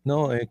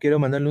 ¿no? Quiero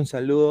mandarle un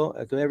saludo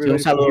a todo Sí, un everybody from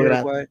saludo,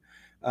 Uruguay.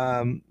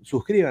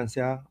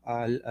 Suscríbanse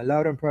al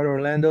Laura and Proud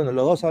Orlando.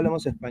 Los dos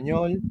hablamos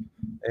español.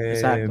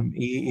 Exacto.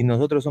 Y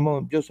nosotros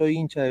yo soy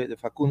hincha de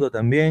Facundo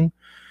también.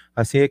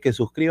 Así que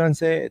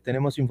suscríbanse.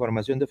 Tenemos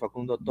información de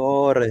Facundo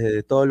Torres,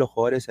 de todos los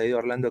jugadores ahí de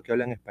Orlando que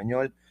hablan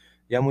español.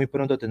 Ya muy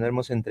pronto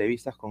tendremos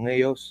entrevistas con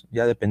ellos,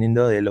 ya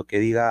dependiendo de lo que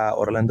diga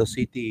Orlando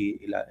City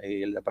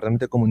y el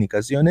Departamento de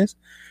Comunicaciones,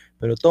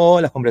 pero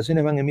todas las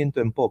conversaciones van en viento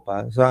en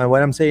popa. So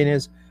what I'm saying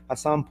is, at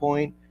some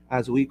point,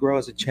 as we grow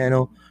as a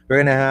channel, we're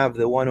going to have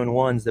the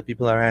one-on-ones that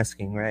people are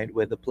asking, right,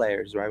 with the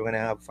players, right? We're going to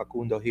have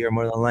Facundo here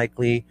more than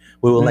likely.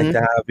 We would like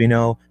to have,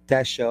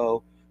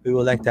 Tesho. We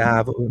would like to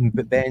have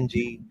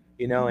Benji.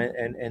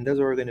 And that's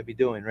what we're going to be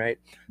doing, right?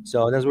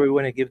 So that's where we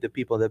want to give the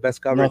people the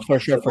best coverage for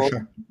sure.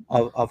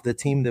 of the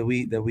team that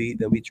we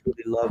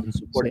truly love and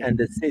support. Sí. And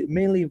the city,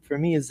 mainly for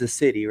me, is the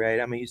city, right?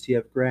 I'm a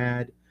UCF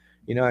grad.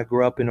 I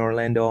grew up in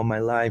Orlando all my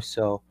life,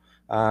 so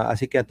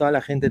así que a toda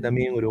la gente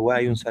también en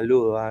Uruguay un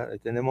saludo.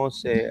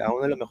 Tenemos a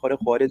uno de los mejores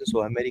jugadores de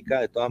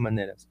Sudamérica de todas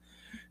maneras.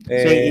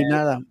 Sí, y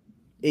nada.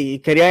 Y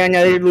quería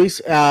añadir,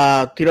 Luis,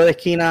 Tiro de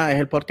Esquina es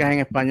el podcast en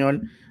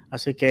español,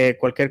 así que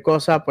cualquier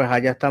cosa, pues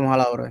allá estamos a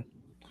la orden.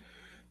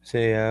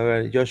 Sí, a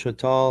ver, Joshua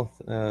Tall,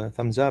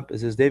 thumbs up. It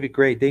says, David,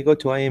 great. They go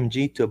to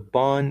IMG to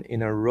bond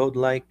in a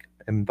road-like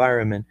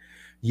environment.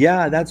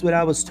 Yeah, that's what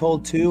I was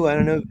told too. I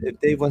don't know if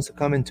Dave wants to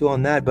comment too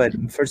on that, but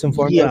first and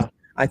foremost,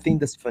 I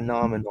think that's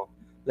phenomenal.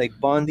 Like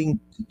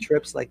bonding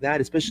trips like that,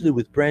 especially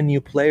with brand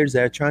new players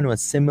that are trying to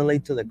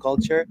assimilate to the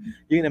culture,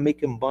 you're going to make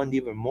them bond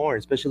even more,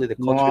 especially the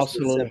culture is so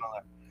similar.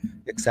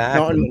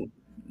 Exactly.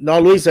 No,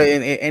 Luis,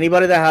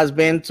 anybody that has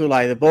been to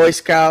like the Boy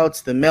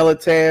Scouts, the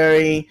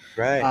military,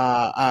 right,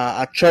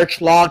 a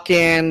church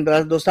lock-in,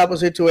 those type of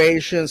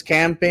situations,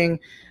 camping,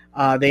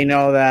 they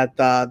know that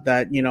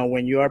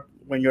when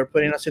you're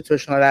put in a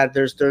situation like that,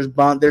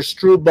 there's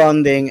true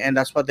bonding, and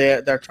that's what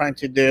they're trying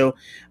to do.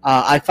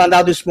 I found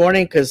out this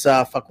morning because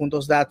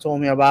Facundo's dad told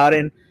me about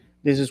it.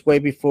 This is way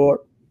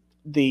before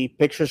the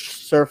pictures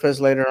surfaced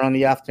later on in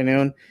the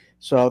afternoon,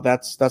 so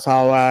that's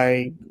how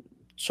I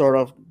sort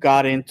of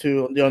got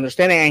into the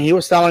understanding, and he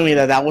was telling me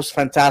that was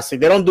fantastic.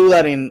 They don't do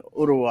that in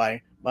Uruguay,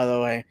 by the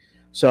way.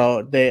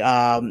 So they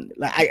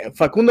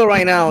Facundo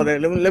right now.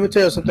 Let me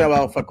tell you something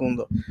about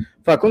Facundo.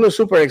 Facundo is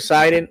super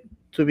excited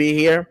to be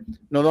here.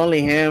 Not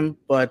only him,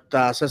 but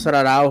Cesar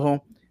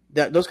Araujo.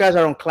 Those guys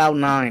are on cloud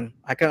nine.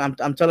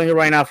 I'm telling you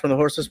right now from the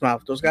horse's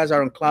mouth. Those guys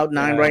are on cloud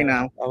nine right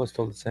now. I was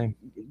told the same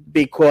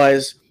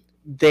because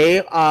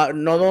they are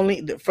not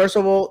only first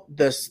of all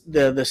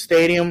the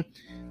stadium,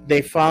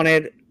 they found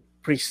it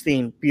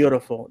pristine,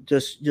 beautiful,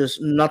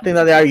 just nothing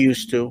that they are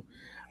used to.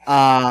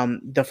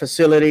 The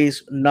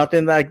facilities,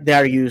 nothing like they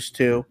are used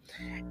to.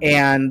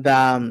 And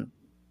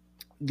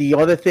the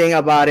other thing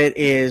about it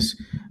is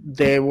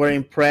They were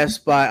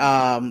impressed by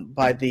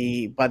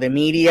the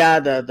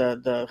media,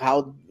 the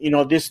how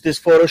this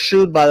photo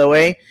shoot. By the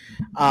way,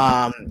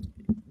 um,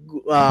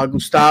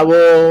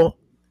 Gustavo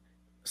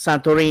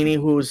Santorini,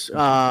 who's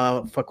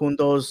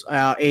Facundo's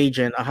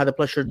agent. I had the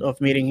pleasure of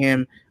meeting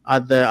him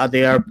at the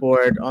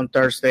airport on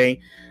Thursday.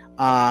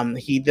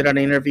 He did an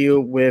interview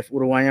with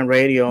Uruguayan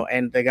radio,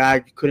 and the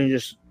guy couldn't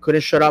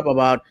shut up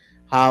about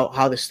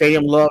how the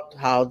stadium looked,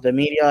 how the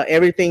media,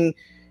 everything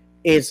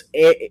is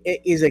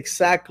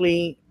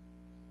exactly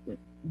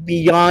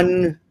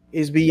beyond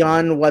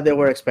what they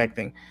were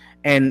expecting.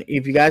 And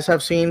if you guys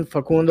have seen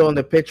Facundo on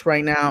the pitch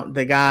right now,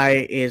 the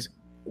guy is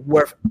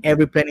worth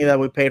every penny that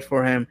we paid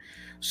for him.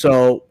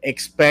 So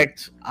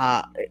expect,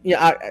 to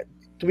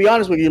be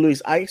honest with you,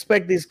 Luis, I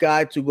expect this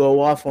guy to go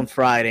off on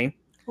Friday.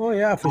 Oh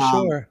yeah, for Um,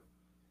 sure.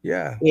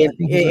 Yeah, I and,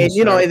 think he's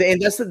gonna and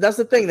start. and that's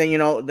the thing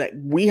that that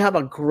we have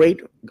a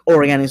great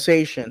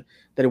organization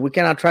that if we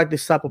can attract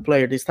this type of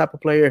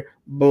player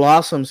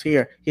blossoms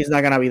here. He's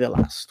not gonna be the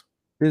last.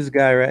 This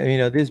guy,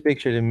 right? This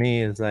picture to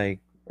me is like,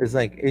 it's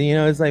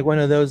like one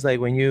of those, like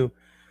when you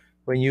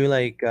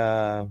like,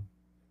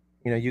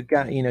 you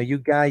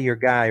got your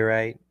guy,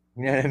 right?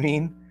 You know what I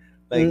mean?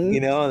 Like, Hmm.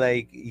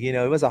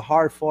 it was a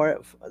hard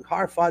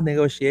fought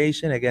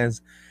negotiation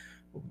against,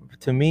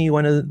 to me,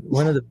 one of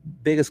the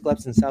biggest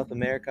clubs in South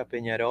America,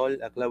 Peñarol,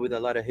 a club with a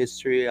lot of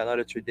history, a lot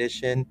of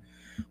tradition,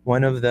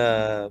 one of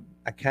the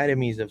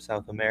academies of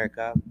South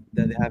America,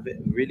 that they have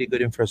really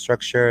good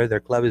infrastructure. Their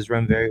club is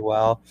run very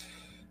well,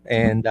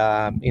 and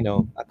a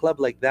club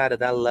like that, at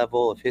that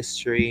level of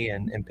history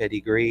and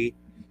pedigree,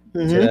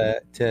 Hmm.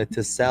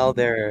 to sell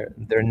their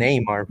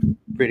name, are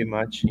pretty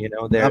much,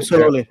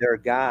 Absolutely. their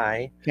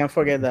guy, Can't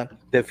forget that.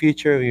 the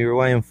future of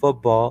Uruguayan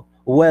football.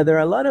 Whether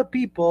a lot of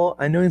people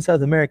I know in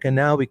South America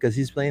now, because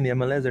he's playing the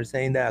MLS, are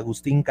saying that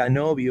Agustin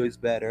Canovio is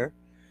better,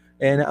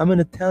 and I'm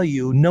gonna tell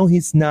you, no,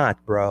 he's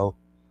not, bro.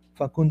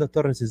 Facundo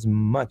Torres is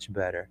much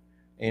better.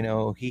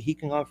 He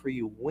can offer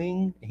you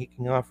wing, and he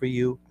can offer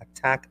you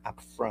attack up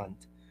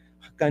front.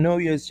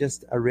 Canovio is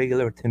just a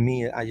regular to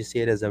me. I just see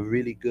it as a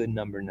really good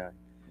number 9.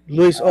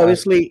 Luis, Uh,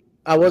 obviously,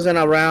 I wasn't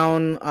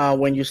around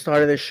when you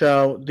started the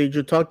show. Did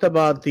you talk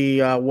about the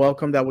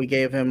welcome that we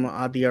gave him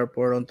at the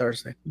airport on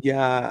Thursday?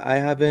 yeah, I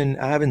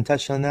haven't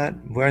touched on that.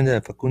 We're on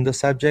the Facundo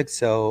subject,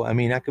 so I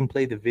mean, I can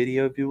play the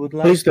video if you would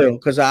Please like. do,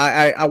 because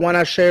I want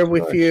to share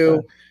with Sure, sure.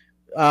 you.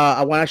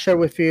 I want to share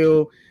with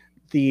you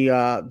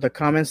the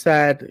comments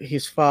that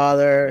his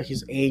father,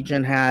 his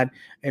agent had,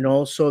 and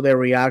also the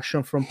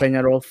reaction from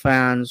Peñarol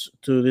fans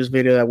to this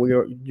video that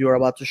you're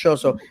about to show.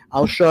 So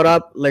I'll shut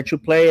up, let you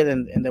play it,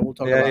 and then we'll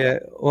talk Yeah, about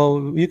it. yeah.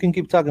 Well, you can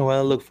keep talking while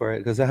I look for it,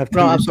 because I have to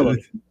No, read through absolutely.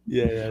 this.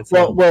 Yeah, yeah. It's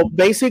Well, all. well,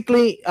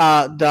 basically,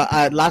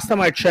 the last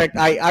time I checked,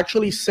 I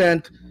actually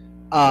sent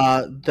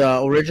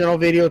the original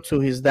video to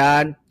his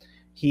dad.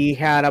 He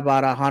had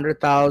about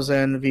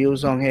 100,000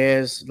 views on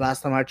his.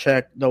 Last time I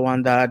checked, the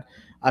one that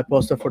I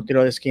posted for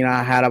Tiro de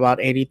Esquina had about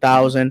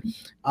 80,000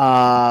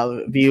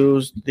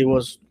 views. It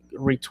was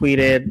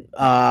retweeted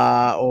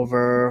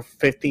over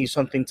 50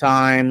 something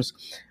times.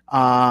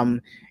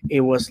 Um,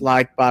 it was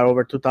liked by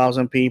over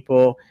 2,000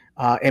 people.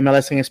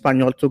 MLS en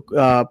Español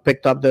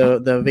picked up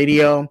the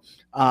video.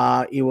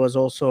 It was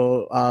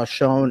also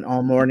shown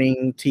on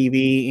morning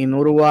TV in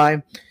Uruguay.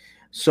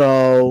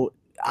 So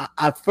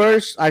at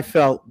first I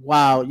felt,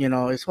 wow,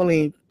 it's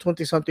only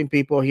 20 something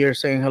people here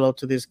saying hello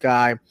to this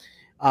guy.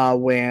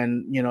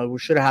 When we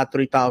should have had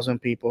 3,000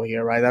 people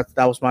here, right?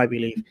 That was my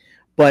belief.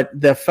 But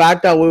the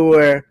fact that we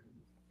were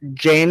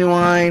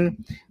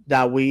genuine,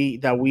 that we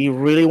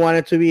really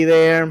wanted to be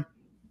there,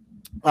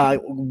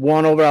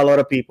 won over a lot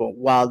of people.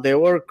 While they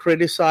were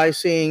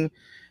criticizing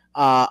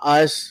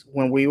us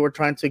when we were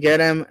trying to get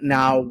him,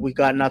 now we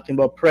got nothing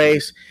but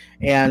praise.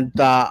 And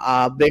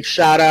a big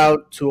shout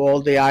out to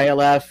all the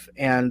ILF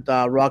and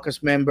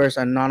Ruckus members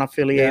and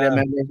non-affiliated Yeah,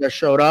 members that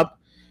showed up.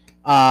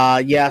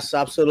 Yes,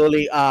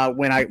 absolutely.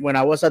 When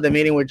I was at the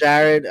meeting with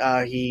Jared,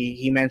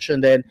 he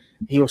mentioned that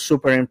he was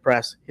super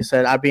impressed. He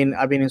said, "I've been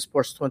in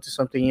sports 20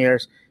 something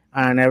years,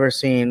 and I never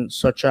seen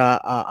such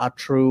a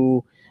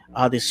true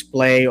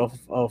display of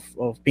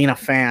being a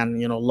fan.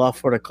 Love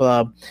for the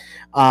club."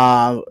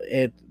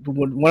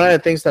 One of the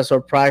things that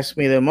surprised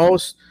me the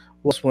most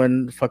was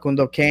when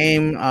Facundo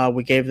came.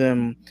 We gave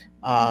them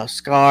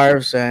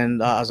scarves,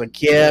 and as a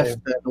yeah. gift,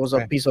 there was a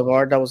Right. piece of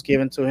art that was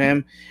given to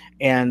him,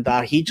 and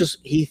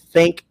he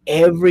thanked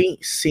every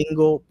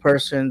single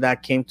person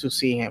that came to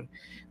see him.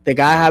 The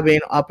guy had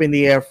been up in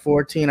the air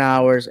 14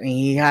 hours, and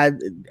he had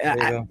There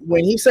you go.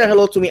 when he said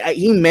hello to me,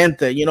 he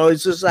meant it.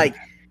 It's just like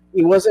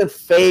it wasn't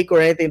fake or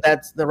anything.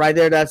 That's the right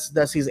there.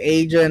 That's his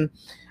agent.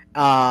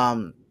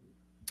 Um,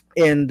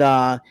 and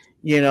I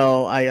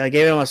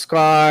gave him a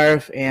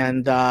scarf,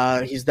 and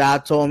his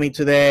dad told me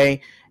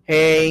today,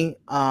 hey,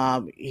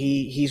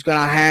 he's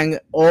gonna hang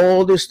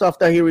all the stuff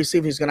that he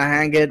received. He's gonna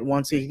hang it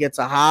once he gets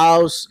a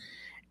house.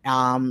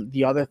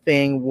 The other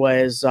thing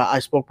was I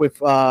spoke with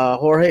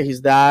Jorge, his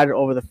dad,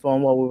 over the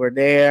phone while we were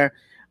there.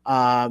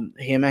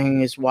 Him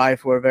and his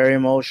wife were very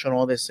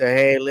emotional. They said,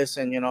 "Hey,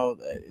 listen,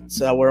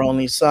 it's our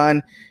only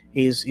son.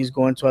 He's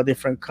going to a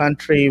different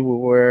country. We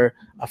were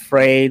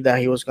afraid that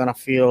he was gonna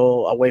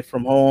feel away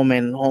from home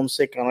and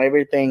homesick and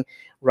everything.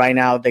 Right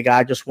now, the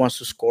guy just wants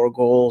to score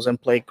goals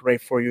and play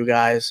great for you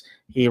guys.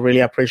 He really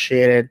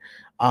appreciated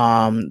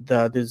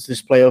the this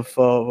display of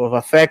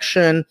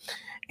affection,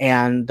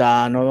 and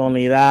not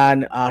only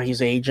that,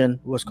 his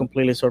agent was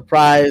completely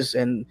surprised,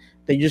 and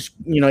they just,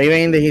 even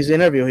in his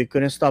interview, he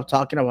couldn't stop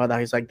talking about that.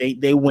 He's like,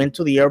 they went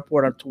to the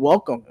airport to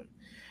welcome him.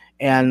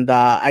 And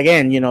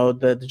again,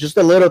 just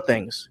the little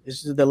things.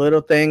 It's just the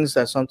little things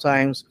that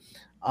sometimes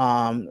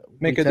we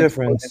Make a tend to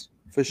forget. difference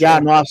for Yeah, sure.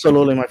 no,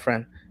 absolutely, my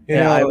friend. You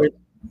Yeah, know,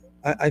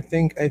 I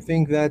think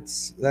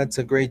that's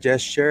a great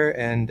gesture,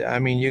 and I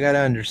mean, you got to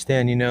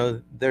understand.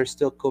 There's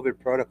still COVID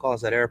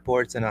protocols at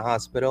airports and at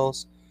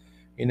hospitals.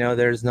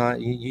 There's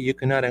not you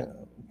cannot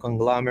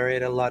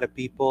conglomerate a lot of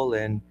people,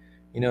 and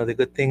the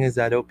good thing is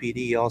that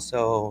OPD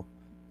also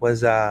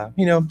was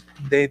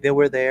they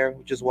were there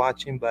just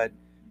watching, but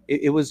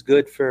it was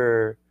good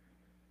for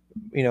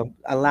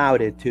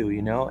allowed it to,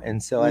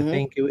 and so I hmm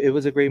think it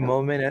was a great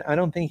moment, and I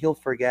don't think he'll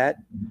forget.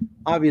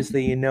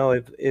 Obviously,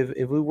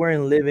 if we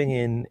weren't living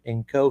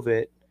in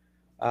COVID,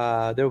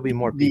 there would be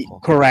more the people,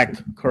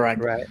 correct.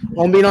 right?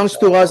 Unbeknownst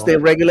to us, So they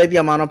regulate the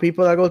amount of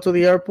people that go to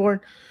the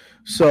airport.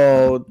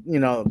 So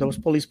there was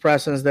police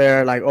presence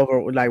there, like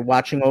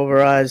watching over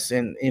us,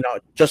 and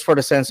just for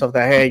the sense of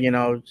that, hey,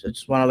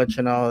 just want to let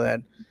you know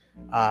that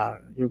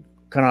you're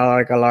kind of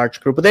like a large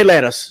group, but they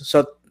let us.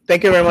 So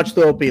thank you very much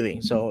to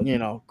OPD. So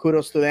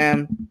kudos to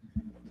them.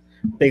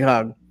 Big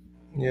hug.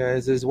 yeah,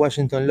 this is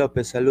Washington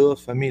Lopez. Saludos,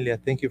 familia.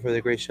 Thank you for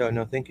the great show.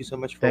 No, thank you so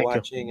much for Thank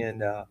you. watching,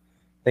 and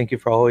thank you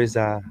for always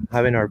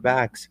having our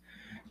backs.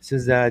 This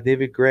is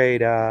David Great.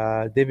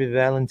 David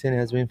Valentin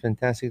has been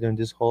fantastic during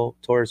this whole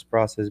Torres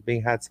process.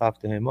 Big hats off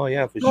to him. Oh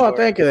yeah, for Oh, sure.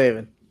 thank you,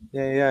 David.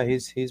 Yeah, yeah.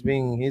 He's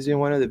been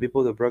one of the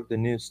people that broke the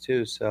news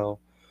too. So,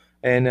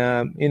 and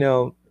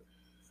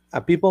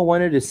people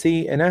wanted to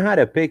see, and I had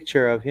a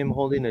picture of him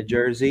holding a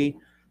jersey.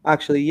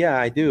 Actually, yeah,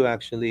 I do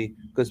actually,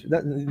 because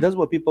that's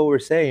what people were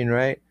saying,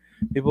 right?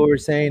 People were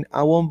saying,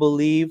 "I won't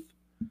believe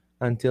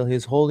until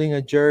he's holding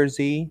a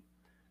jersey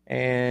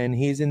and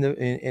he's in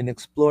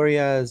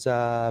Exploria's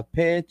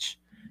pitch,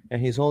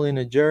 and he's holding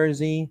a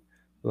jersey."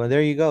 Well,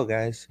 there you go,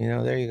 guys.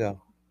 There you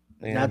go.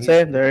 That's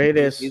it. There it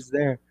is. He's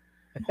there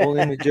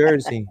holding the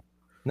jersey,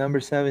 number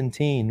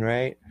 17,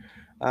 right?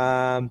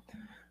 Um,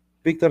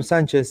 Victor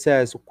Sanchez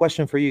says,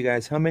 question for you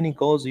guys. How many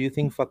goals do you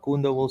think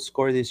Facundo will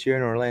score this year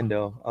in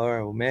Orlando?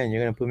 Oh man,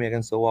 you're gonna put me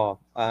against the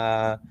wall.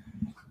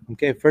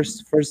 Okay,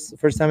 first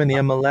time in the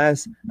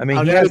MLS. I mean,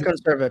 I'm he gonna be has,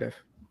 conservative.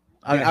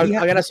 yeah,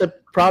 I'm gonna say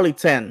probably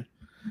 10.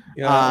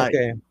 yeah, Uh,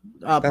 okay,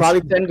 that's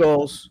Probably 10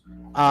 goals.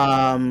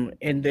 And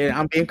then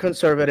I'm being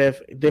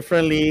conservative.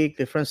 Different league,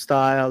 different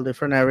style,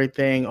 different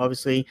everything.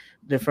 Obviously,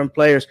 different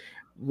players.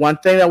 One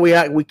thing that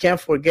we can't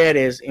forget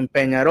is in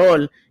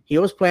Peñarol, he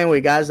was playing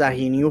with guys that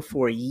he knew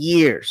for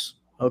years.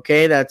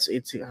 Okay,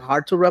 it's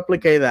hard to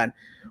replicate that.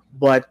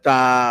 But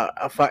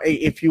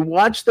if you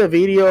watch the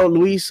video,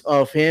 Luis,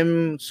 of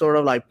him sort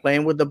of like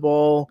playing with the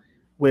ball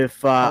with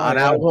oh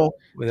yeah, Araujo,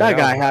 with that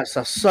guy Araujo. has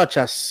such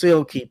a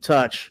silky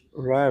touch.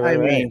 Right, right, I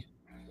right. mean,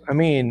 I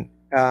mean,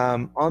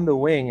 on the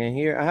wing, and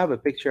here I have a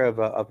picture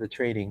of the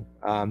trading.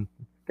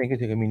 Thank you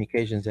to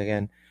communications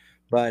again,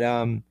 but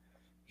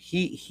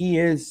he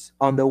is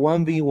on the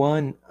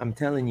 1v1. I'm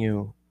telling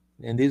you,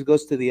 and this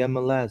goes to the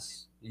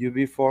MLS. You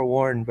be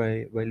forewarned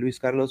by Luis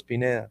Carlos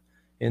Pineda.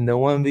 In the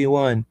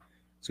 1v1,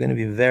 it's going to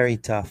be very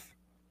tough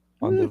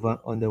on hmm, the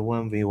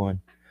 1v1.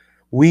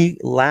 We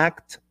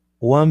lacked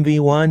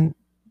 1v1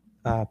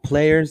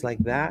 players like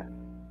that.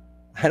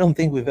 I don't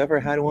think we've ever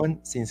had one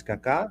since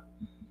Kaká,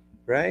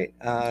 right?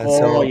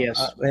 oh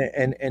yes.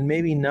 And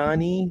maybe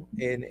Nani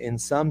in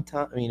some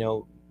time,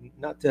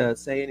 not to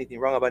say anything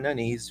wrong about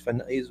Nani,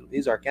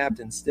 he's our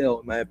captain still,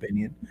 in my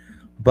opinion,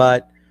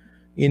 but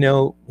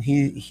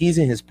he's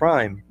in his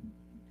prime.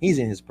 He's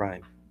in his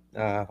prime,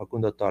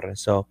 Facundo Torres.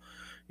 So,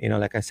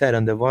 like I said,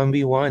 on the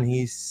 1v1,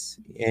 he's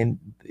and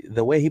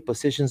the way he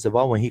positions the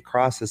ball when he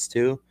crosses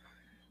too,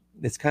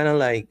 it's kind of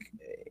like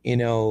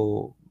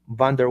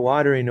Van der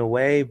Water in a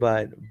way,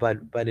 but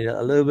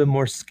a little bit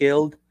more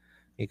skilled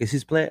because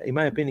he's playing. In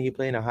my opinion, he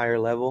playing a higher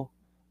level.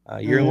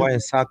 hmm Uruguayan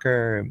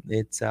soccer,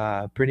 it's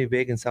pretty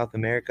big in South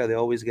America. They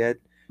always get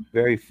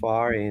very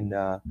far in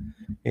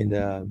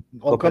the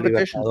All Copa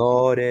competitions.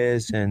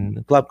 Libertadores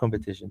and club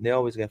competition. They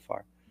always get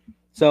far.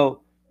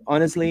 So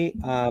honestly,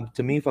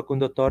 to me,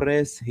 Facundo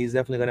Torres, he's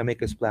definitely gonna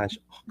make a splash.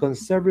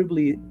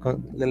 Conservatively,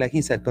 like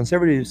he said,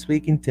 conservatively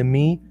speaking, to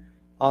me,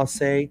 I'll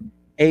say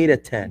 8 to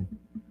 10.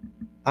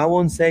 I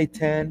won't say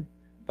 10,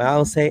 but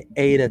I'll say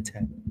 8 to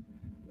 10.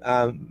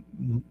 Um,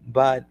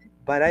 but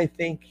I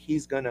think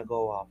he's gonna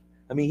go off.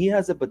 I mean, he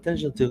has the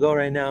potential to go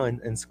right now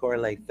and score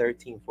like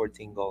 13,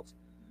 14 goals,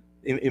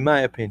 in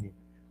my opinion.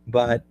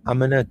 But I'm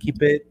gonna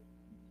keep it,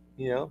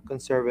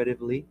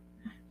 conservatively.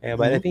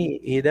 But I hmm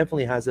think he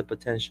definitely has the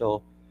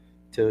potential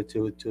to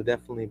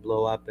definitely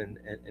blow up and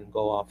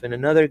go off. And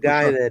another For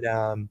guy sure. that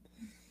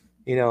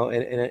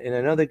and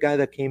another guy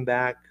that came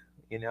back,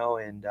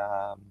 and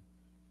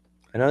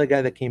Another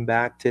guy that came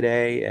back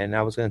today, and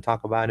I was going to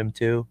talk about him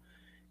too,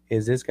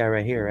 is this guy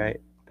right here, right?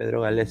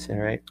 Pedro Galese,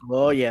 right?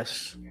 Oh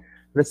yes.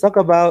 Let's talk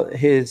about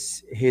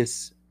his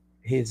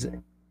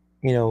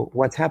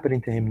what's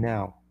happening to him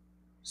now.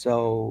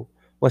 So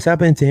what's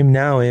happening to him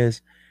now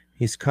is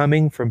he's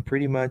coming from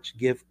pretty much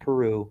give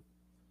Peru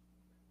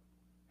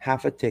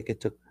half a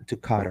ticket to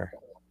Qatar.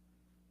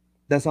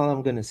 That's all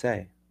I'm gonna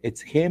say.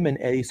 It's him and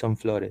Edison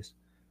Flores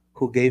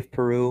who gave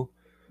Peru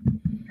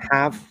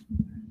half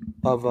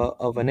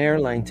of an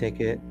airline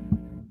ticket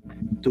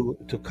to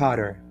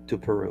Qatar, to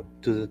Peru,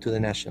 to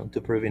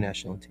Peruvian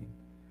national team.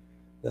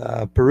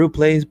 Peru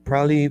plays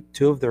probably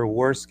two of their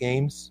worst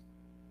games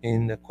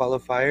in the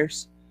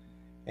qualifiers,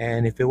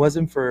 and if it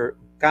wasn't for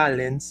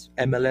Callens,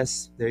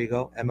 MLS, there you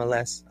go,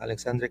 MLS,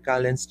 Alexandre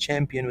Callens,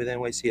 champion with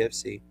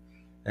NYCFC.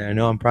 And I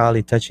know I'm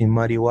probably touching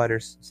muddy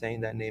waters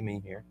saying that name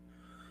in here,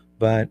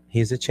 but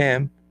he's a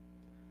champ.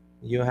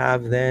 You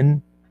have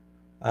then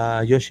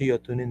Yoshi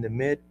Yotun in the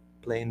mid,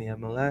 playing the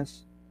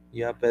MLS.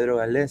 You have Pedro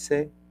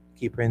Galese,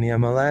 keeper in the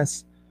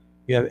MLS.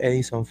 You have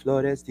Edison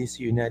Flores, DC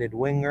United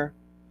winger.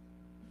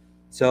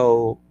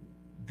 So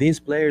these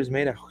players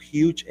made a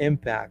huge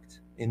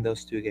impact in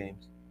those two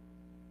games.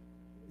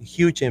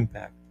 Huge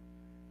impact.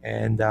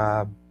 And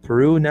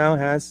Peru now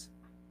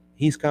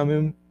he's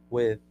coming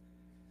with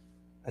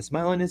a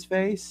smile on his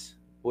face,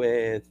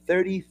 with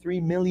 33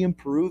 million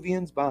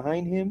Peruvians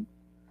behind him,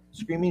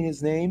 screaming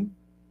his name.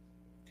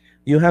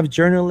 You have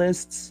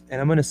journalists, and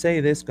I'm going to say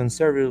this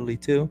conservatively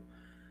too,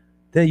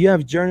 that you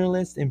have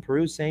journalists in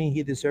Peru saying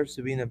he deserves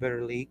to be in a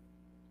better league.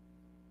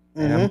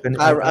 And I'm gonna,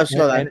 I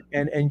saw that.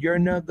 and you're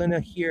not gonna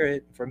hear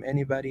it from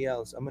anybody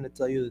else. I'm gonna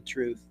tell you the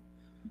truth.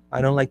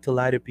 I don't like to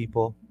lie to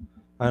people.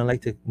 I don't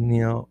like to,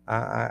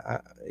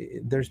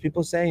 there's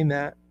people saying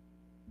that.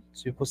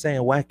 There's people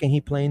saying, why can't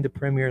he play in the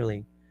Premier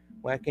League?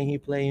 Why can't he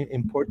play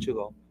in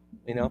Portugal?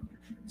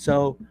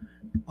 So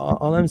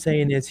all I'm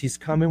saying is he's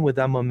coming with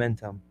that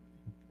momentum,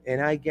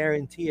 and I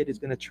guarantee it's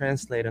going to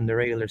translate on the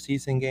regular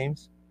season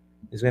games.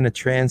 It's going to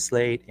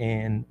translate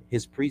in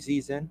his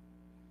preseason.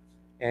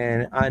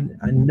 And I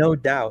no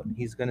doubt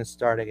he's going to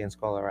start against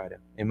Colorado,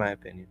 in my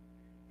opinion.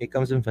 He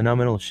comes in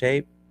phenomenal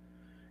shape,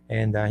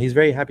 and he's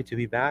very happy to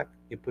be back.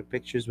 He put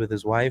pictures with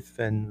his wife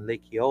and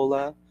Lake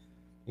Eola,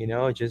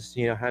 just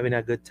having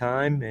a good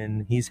time,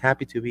 and he's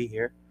happy to be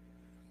here.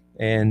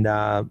 And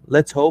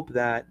let's hope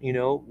that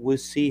we'll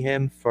see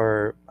him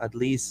for at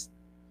least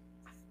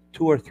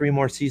 2 or 3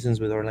 more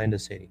seasons with Orlando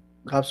City.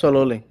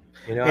 Absolutely.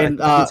 I think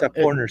it's a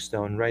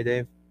cornerstone, right,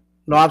 Dave?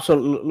 No,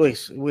 absolutely,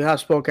 Luis. We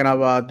have spoken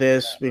about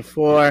this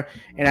before,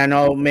 and I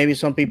know maybe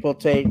some people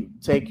take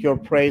your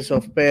praise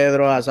of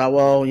Pedro as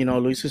well.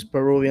 Luis is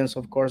Peruvian, so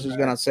of course he's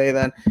gonna say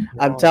that.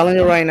 I'm telling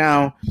you right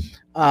now,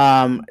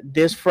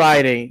 this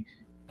Friday,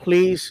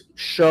 please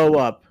show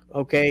up.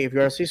 Okay, if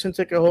you're a season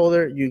ticket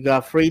holder, you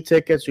got free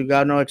tickets. You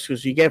got no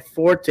excuse. You get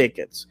 4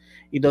 tickets.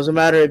 It doesn't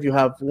matter if you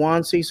have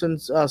 1 season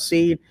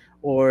seat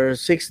or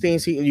 16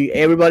 seat.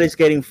 Everybody's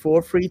getting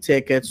 4 free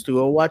tickets to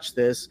go watch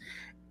this.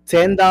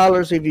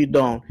 $10 if you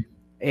don't,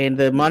 and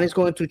the money's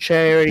going to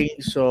charity,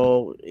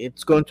 so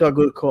it's going to a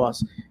good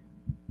cause.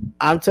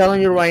 I'm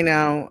telling you right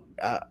now,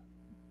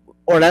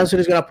 Orlando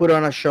City is going to put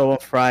on a show on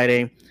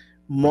Friday.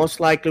 Most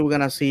likely, we're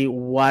going to see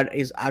what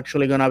is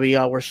actually going to be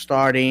our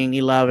starting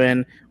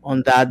 11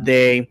 on that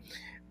day.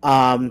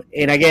 And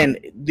again,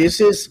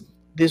 this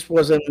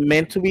wasn't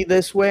meant to be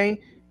this way.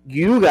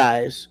 You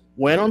guys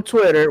went on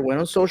Twitter, went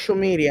on social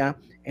media,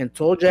 and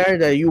told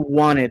Jared that you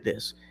wanted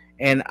this.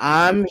 And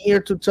I'm here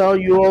to tell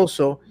you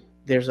also,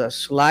 there's a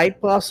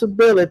slight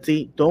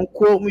possibility, don't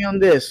quote me on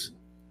this,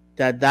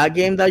 that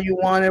game that you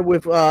wanted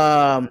with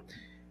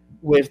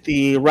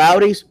the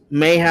Rowdies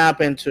may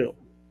happen too.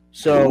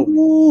 So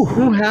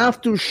you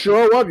have to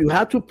show up. You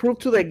have to prove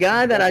to the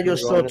guy that I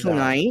just saw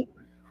tonight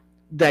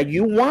that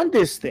you want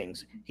these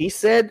things. He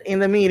said in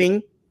the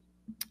meeting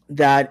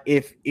that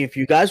if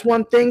you guys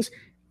want things,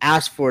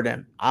 ask for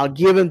them. I'll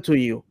give them to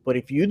you. But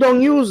if you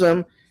don't use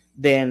them,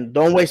 then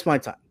don't waste my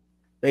time.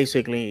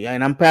 Basically,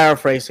 and I'm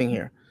paraphrasing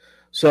here.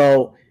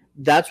 So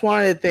that's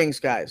one of the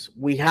things, guys.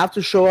 We have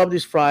to show up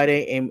this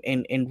Friday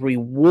and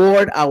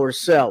reward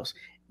ourselves,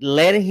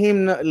 letting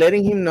him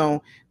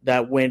know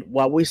that when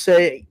what we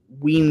say,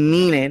 we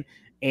mean it.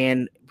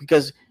 And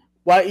because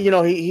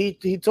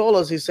he told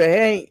us, he said,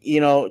 hey,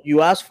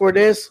 you asked for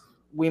this,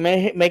 we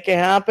may make it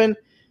happen.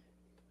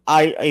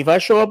 If I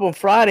show up on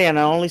Friday and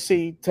I only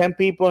see 10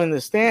 people in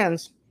the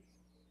stands,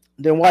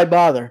 then why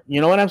bother? You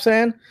know what I'm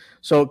saying?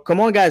 So come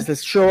on, guys,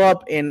 let's show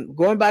up. And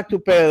going back to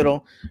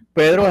Pedro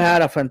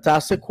had a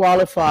fantastic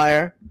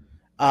qualifier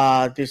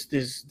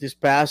this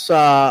past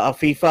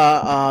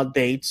FIFA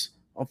dates.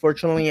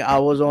 Unfortunately, I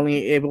was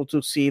only able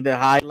to see the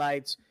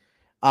highlights.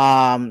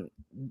 Miguel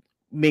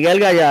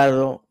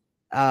Gallardo,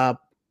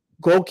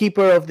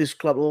 goalkeeper of this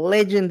club,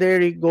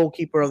 legendary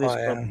goalkeeper of this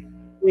club,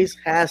 always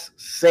has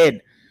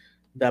said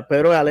that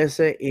Pedro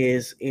Galese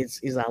is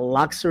a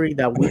luxury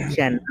that we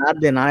cannot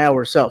deny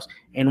ourselves.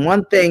 And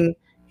one thing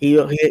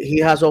he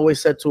has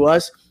always said to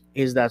us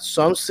is that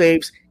some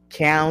saves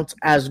count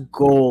as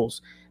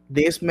goals.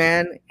 This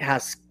man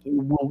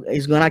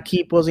is gonna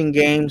keep us in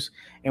games,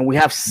 and we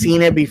have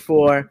seen it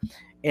before.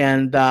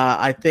 And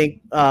I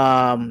think,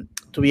 to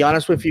be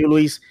honest with you,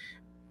 Luis,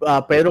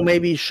 Pedro may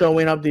be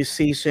showing up this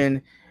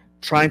season,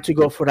 trying to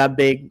go for that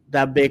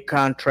big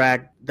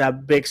contract,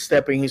 that big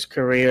step in his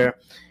career,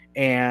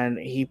 and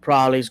he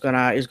probably is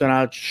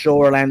gonna show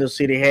Orlando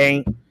City,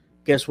 hey,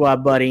 guess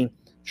what, buddy?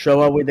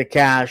 Show up with the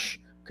cash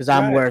because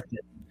I'm Right. worth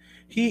it.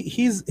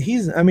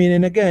 He's I mean,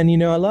 and again,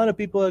 a lot of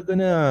people are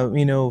gonna,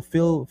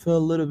 feel a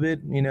little bit,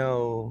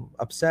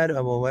 upset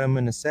about what I'm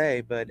gonna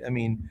say, but I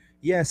mean,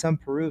 yes, I'm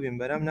Peruvian,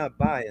 but I'm not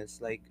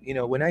biased. Like,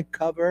 when I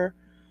cover,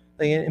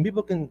 like, and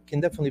people can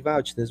definitely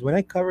vouch this. When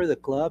I cover the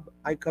club,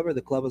 I cover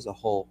the club as a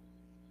whole.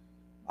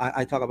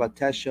 I talk about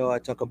Tesho, I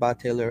talk about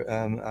Taylor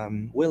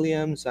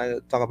Williams, I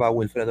talk about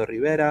Wilfredo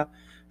Rivera.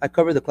 I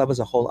cover the club as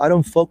a whole. I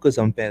don't focus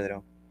on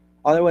Pedro.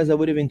 Otherwise, I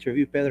would have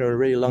interviewed Pedro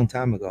already a long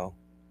time ago,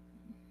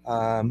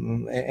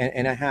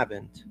 and I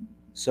haven't.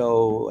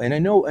 So, and I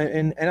know,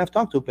 and I've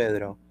talked to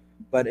Pedro,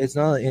 but it's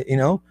not,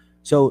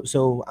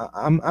 So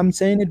I'm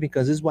saying it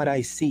because this is what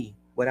I see,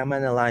 what I'm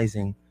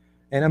analyzing,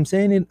 and I'm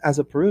saying it as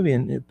a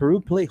Peruvian.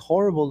 Peru played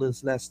horrible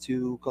this last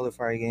two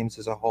qualifier games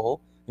as a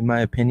whole, in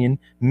my opinion.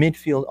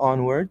 Midfield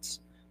onwards,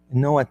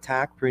 no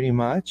attack, pretty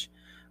much.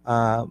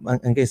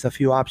 Against a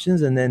few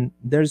options, and then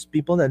there's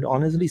people that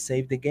honestly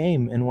saved the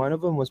game, and one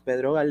of them was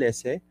Pedro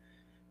Galese,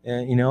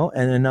 and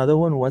another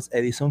one was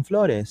Edison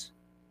Flores,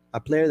 a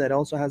player that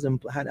also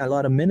hasn't had a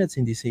lot of minutes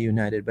in DC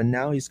United, but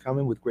now he's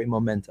coming with great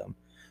momentum.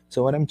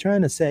 So what I'm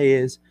trying to say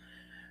is,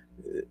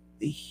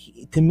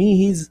 to me,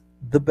 he's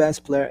the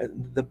best player,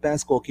 the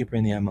best goalkeeper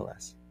in the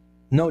MLS,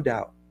 no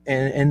doubt.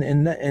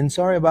 And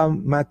sorry about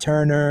Matt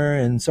Turner,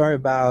 and sorry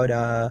about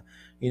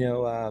you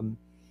know.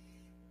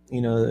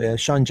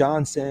 Sean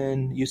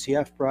Johnson,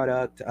 UCF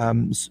product.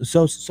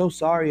 So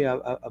sorry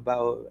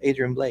about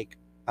Adrian Blake.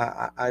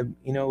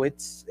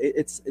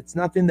 It's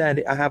nothing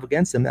that I have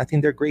against them. I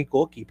think they're great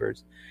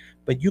goalkeepers,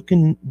 but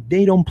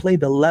they don't play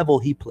the level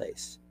he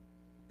plays.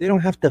 They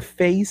don't have to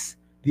face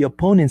the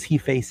opponents he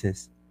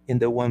faces in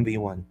the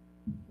 1v1.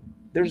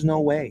 There's no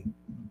way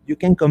you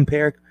can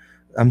compare.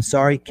 I'm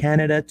sorry,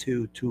 Canada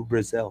to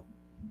Brazil.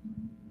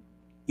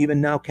 Even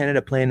now, Canada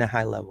playing a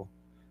high level.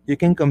 You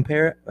can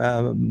compare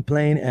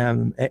playing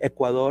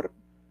Ecuador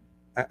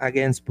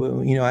against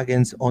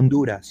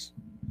Honduras.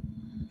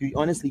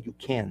 Honestly, you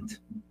can't.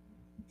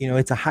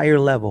 It's a higher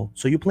level.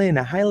 So you play in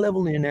a high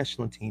level in your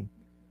national team,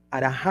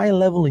 at a high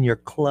level in your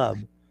club.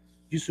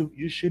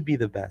 You should be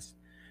the best.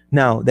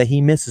 Now that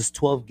he misses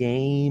 12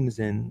 games,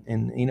 and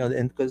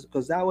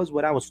because that was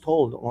what I was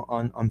told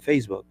on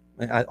Facebook,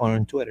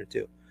 on Twitter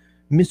too.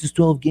 Misses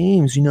 12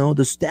 games. The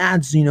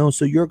stats.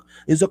 So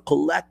is a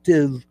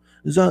collective.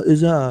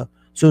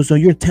 So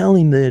you're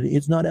telling that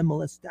it's not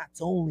MLS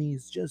stats only.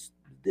 It's just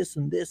this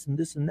and this and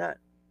this and that.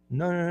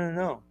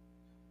 No.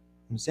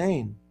 I'm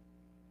saying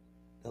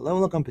the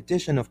level of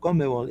competition of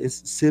CONMEBOL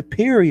is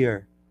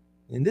superior,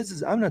 and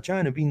I'm not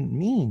trying to be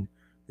mean.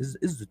 This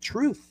is the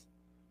truth.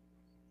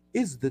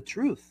 Is the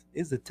truth.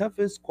 Is the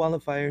toughest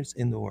qualifiers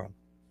in the world,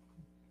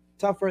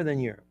 tougher than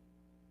Europe,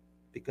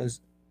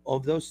 because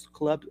of those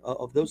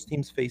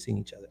teams facing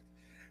each other.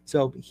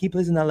 So he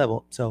plays in that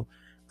level. So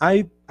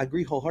I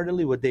agree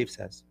wholeheartedly with Dave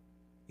says.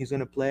 He's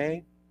going to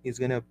play. He's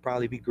going to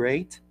probably be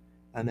great.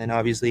 And then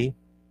obviously,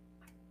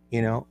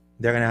 they're going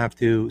to have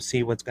to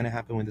see what's going to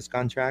happen with this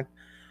contract.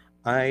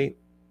 I'm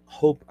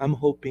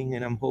hoping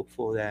and I'm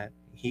hopeful that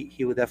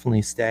he will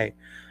definitely stay.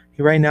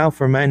 Right now,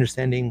 from my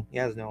understanding, he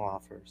has no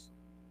offers.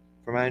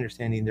 From my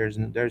understanding,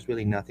 there's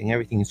really nothing.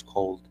 Everything is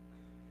cold.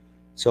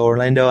 So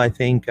Orlando, I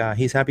think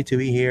he's happy to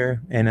be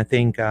here, and I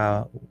think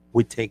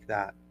we take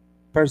that.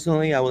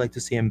 Personally, I would like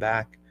to see him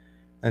back.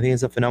 I think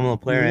he's a phenomenal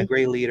player and a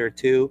great leader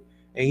too.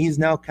 And he's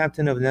now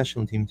captain of the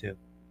national team too,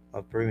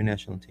 of Peruvian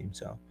national team.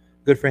 So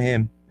good for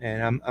him,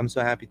 and I'm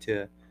so happy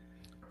to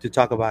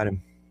talk about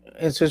him.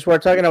 And since we're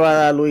talking about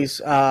that, Luis,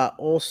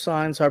 all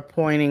signs are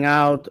pointing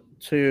out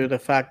to the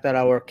fact that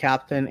our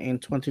captain in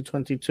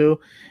 2022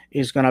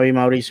 is going to be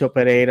Mauricio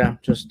Pereira.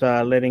 Just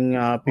letting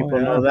people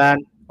know that.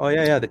 Oh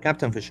yeah, the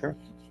captain for sure.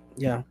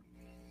 Yeah.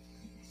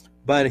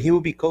 But he will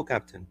be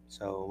co-captain.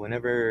 So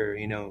whenever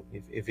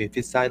if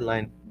he's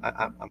sidelined,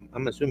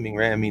 I'm assuming,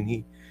 right? I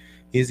mean,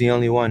 he's the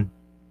only one,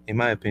 in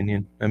my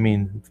opinion. I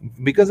mean,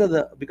 because of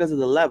the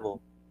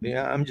level.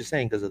 Yeah, I'm just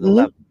saying because of the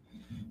level,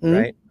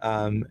 right?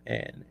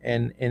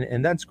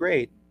 And that's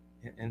great.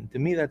 And to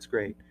me, that's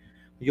great.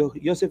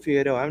 Josef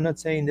Figueroa, I'm not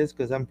saying this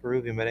because I'm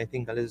Peruvian, but I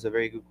think Gales is a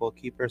very good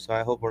goalkeeper. So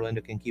I hope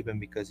Orlando can keep him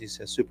because he's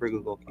a super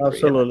good goalkeeper.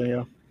 Absolutely,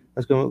 yeah.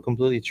 That's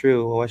completely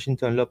true.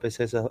 Washington Lopez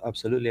says,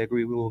 absolutely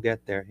agree. We will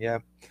get there. Yeah.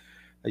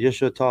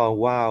 Joshua Tall,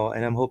 wow.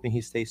 And I'm hoping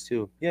he stays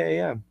too.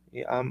 Yeah.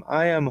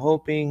 I am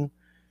hoping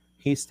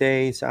he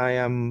stays. I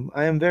am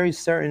very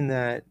certain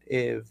that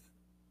if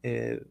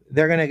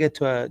they're gonna get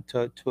to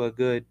a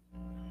good,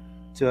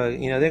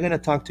 they're gonna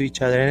talk to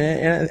each other,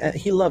 and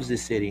he loves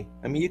this city.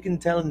 I mean, you can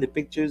tell in the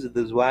pictures of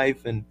his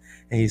wife and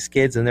his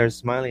kids, and they're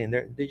smiling,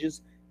 and they're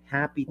just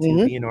happy to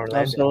Hmm. be in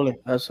Orlando. Absolutely,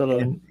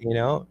 absolutely. And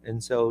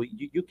and so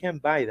you can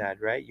buy that,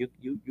 right?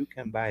 You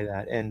can buy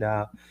that. And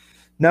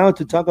now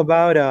to talk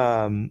about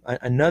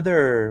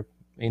another,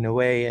 in a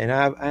way, and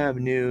I have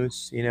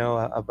news,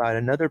 about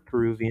another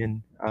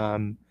Peruvian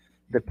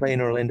that play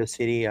in Orlando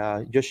City,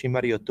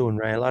 Yoshimar Yotun,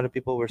 right? A lot of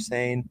people were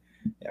saying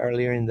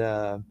earlier in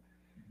the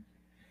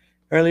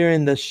earlier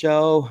in the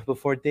show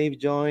before Dave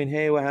joined,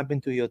 hey, what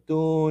happened to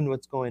Yotun?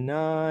 What's going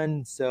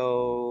on?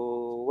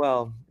 So,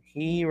 well,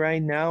 he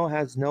right now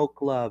has no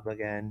club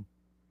again.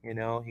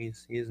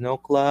 He's no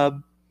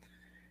club.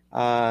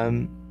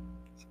 Um,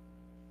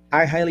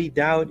 I highly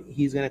doubt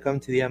he's gonna come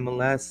to the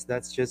MLS.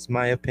 That's just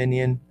my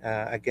opinion.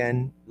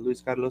 Again,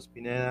 Luis Carlos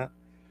Pineda.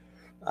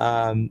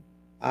 Um,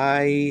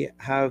 I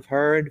have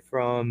heard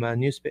from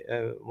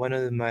one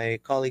of my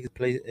colleagues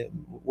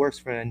works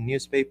for a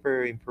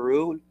newspaper in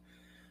Peru,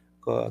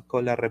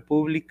 called La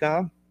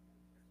República.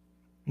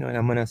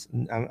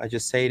 And I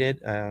just said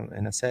it,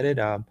 and I said it.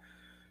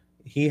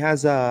 He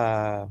has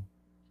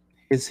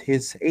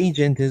his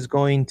agent is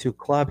going to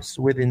clubs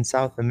within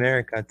South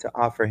America to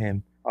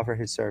offer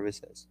his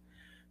services.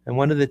 And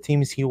one of the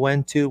teams he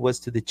went to was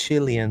to the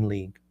Chilean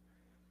League.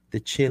 The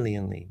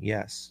Chilean League,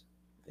 yes.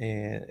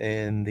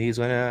 And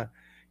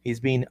he's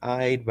being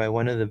eyed by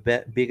one of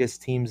the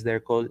biggest teams there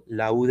called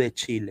La U de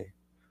Chile.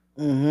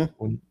 Hmm.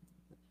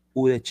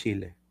 U de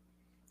Chile.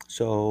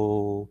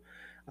 So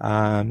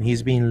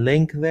he's being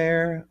linked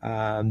there.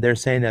 They're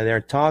saying that they're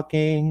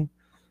talking.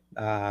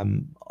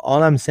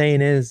 All I'm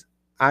saying is,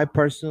 I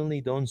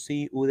personally don't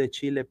see U de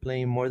Chile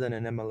playing more than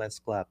an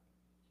MLS club.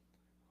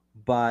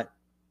 But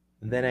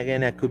then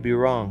again, I could be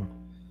wrong,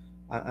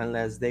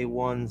 unless they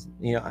won,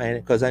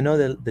 because I know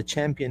that the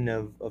champion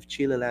of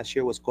Chile last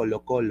year was Colo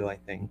Colo, I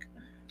think.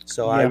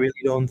 So I Yeah.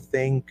 really don't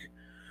think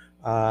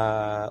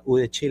U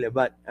de Chile.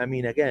 But I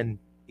mean, again,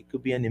 it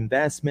could be an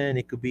investment.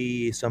 It could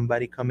be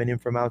somebody coming in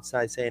from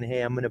outside saying,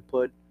 hey, I'm going to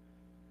put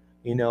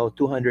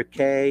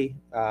 200K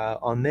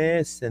on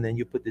this, and then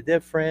you put the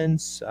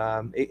difference.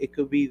 It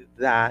could be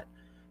that,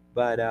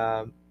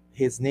 but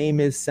his name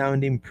is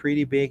sounding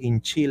pretty big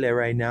in Chile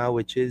right now,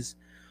 which is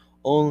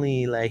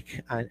only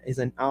like is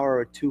an hour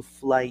or two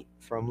flight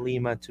from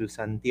Lima to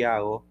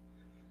Santiago.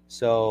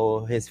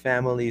 So his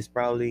family is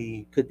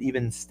probably could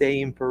even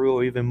stay in Peru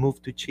or even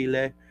move to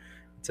Chile.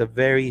 It's a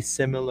very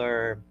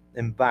similar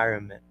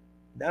environment.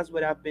 That's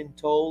what I've been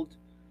told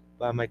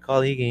by my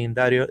colleague in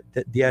Diario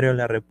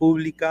La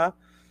República.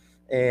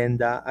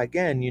 And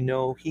again,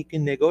 he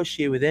can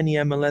negotiate with any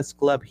MLS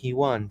club he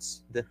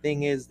wants. The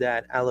thing is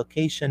that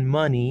allocation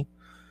money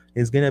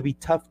is going to be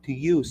tough to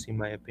use, in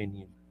my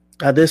opinion.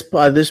 At this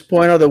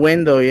point of the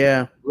window,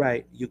 yeah.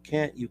 Right? You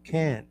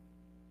can't.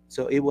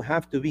 So it will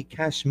have to be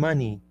cash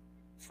money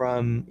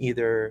from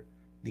either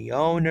the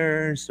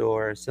owners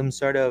or some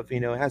sort of,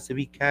 it has to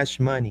be cash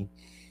money.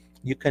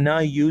 You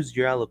cannot use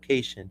your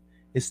allocation.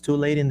 It's too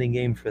late in the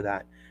game for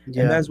that. And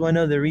Yeah. that's one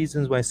of the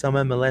reasons why some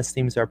MLS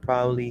teams are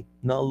probably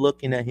not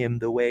looking at him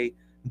the way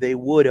they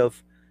would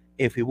have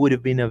if he would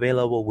have been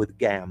available with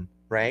GAM,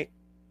 right?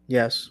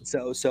 Yes.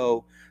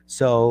 So,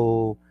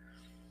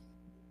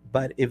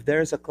 but if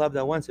there's a club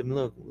that wants him,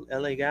 look,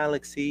 LA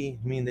Galaxy,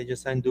 I mean, they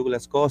just signed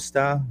Douglas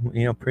Costa,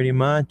 pretty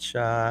much.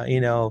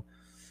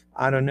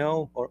 I don't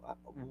know. Or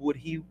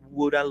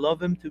would I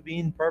love him to be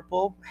in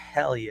purple?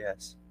 Hell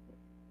yes.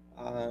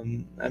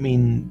 I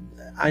mean,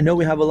 I know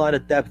we have a lot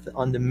of depth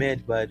on the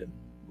mid, but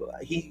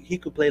he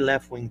could play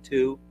left wing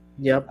too.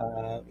 Yep.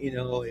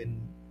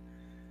 And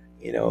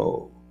you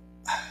know,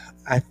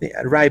 I think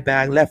right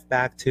back, left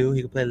back too.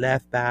 He could play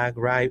left back,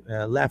 right,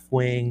 left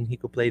wing. He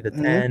could play the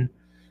Hmm. 10.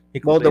 He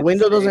could Well, play the the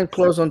window doesn't 6.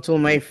 close until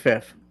May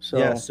 5th.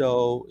 Yeah.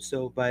 So,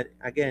 So, but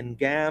again,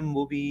 GAM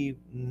will be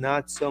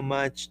not so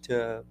much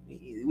to.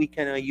 We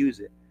cannot use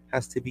it.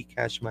 Has to be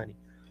cash money.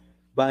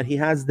 But he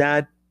has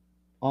that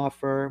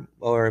offer,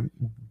 or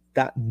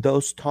that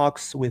those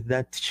talks with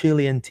that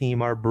Chilean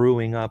team are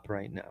brewing up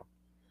right now.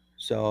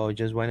 So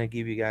just want to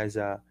give you guys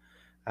a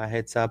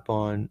heads up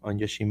on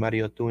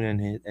Yoshimari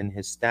Otun and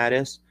his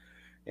status.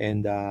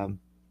 And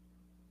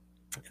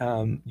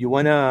you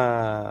want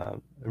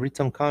to read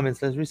some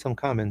comments? Let's read some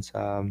comments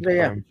yeah,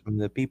 yeah. from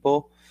the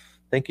people.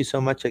 Thank you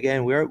so much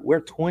again.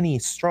 We're 20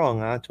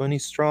 strong, 20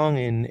 strong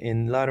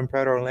in Loud and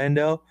Proud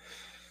Orlando.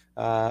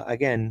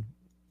 Again,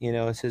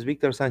 it says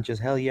Victor Sanchez.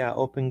 Hell yeah,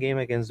 open game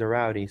against the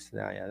Rowdies.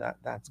 Yeah,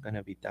 that's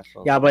gonna be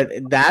definitely. Yeah, but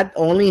that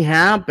only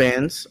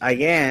happens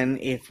again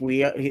if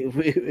we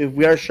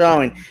are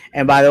showing.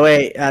 And by the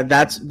way,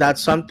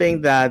 that's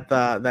something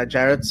that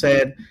Jared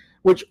said.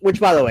 Which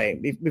by the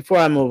way, before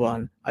I move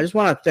on, I just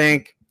want to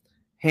thank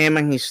him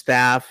and his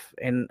staff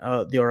and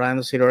the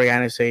Orlando City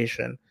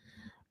organization.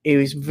 It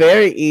was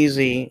very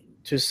easy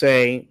to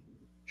say,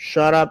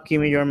 "Shut up, give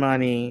me your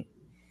money.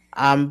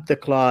 I'm the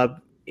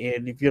club,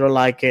 and if you don't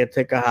like it,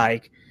 take a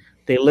hike."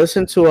 They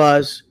listen to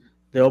us.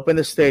 They open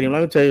the stadium.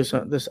 Let me tell you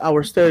something. This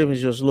our stadium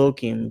is just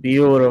looking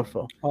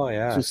beautiful Oh to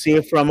yeah. see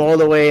it from all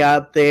the way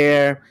out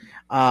there.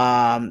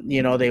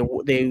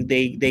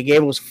 They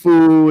gave us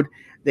food.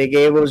 They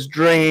gave us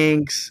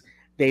drinks.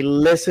 they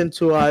listened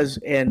to us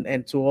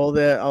and to all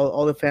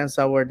the fans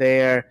that were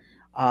there.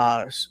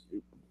 Uh,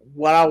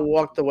 what I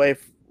walked away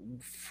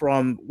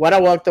what I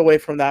walked away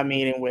from that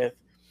meeting with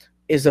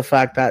is the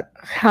fact that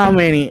how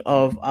many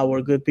of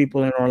our good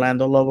people in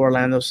Orlando love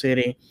Orlando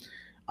City.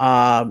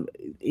 um,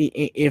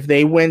 if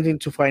they went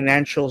into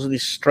financial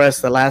distress,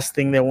 the last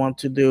thing they want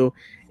to do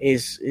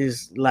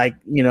is like,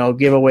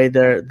 give away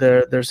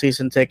their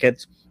season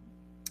tickets.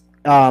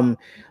 Um,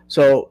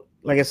 so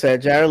like I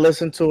said, Jared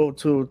listened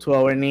to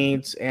our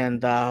needs,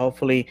 and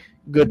hopefully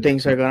good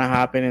things are gonna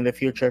happen in the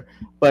future.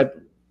 But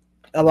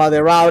about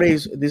the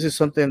Rowdies, this is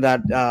something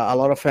that a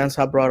lot of fans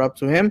have brought up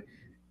to him.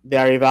 They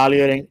are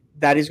evaluating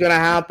that is gonna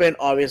happen.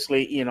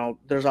 Obviously,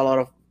 there's a lot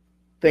of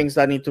things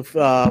that need to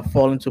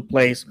fall into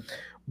place.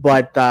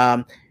 But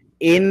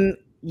in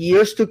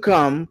years to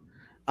come,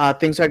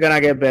 things are gonna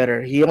get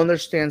better. He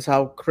understands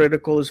how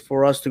critical it is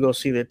for us to go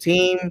see the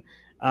team.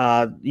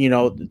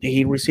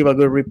 He received a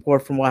good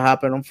report from what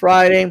happened on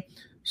Friday.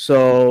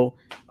 So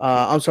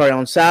I'm sorry,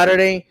 on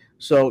Saturday.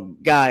 So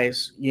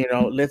guys,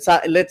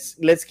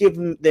 let's give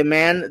the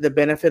man the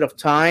benefit of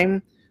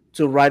time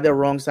to right the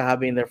wrongs that have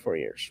been there for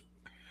years.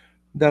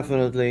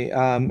 Definitely.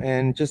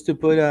 And just to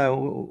put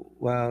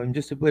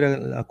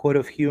a quote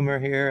of humor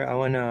here, I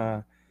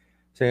wanna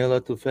say hello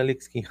to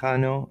Felix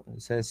Quijano.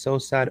 It says, "So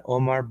sad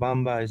Omar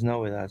Bamba is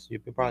not with us." You're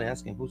probably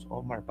asking, "Who's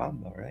Omar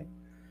Bamba?" Right,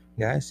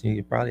 guys?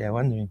 You probably are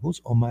wondering,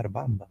 "Who's Omar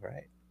Bamba?"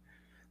 Right?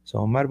 So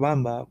Omar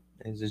Bamba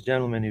is this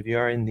gentleman. If you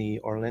are in the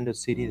Orlando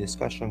City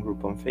discussion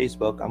group on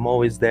Facebook, I'm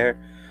always there.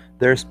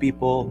 There's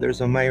people.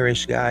 There's an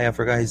Irish guy. I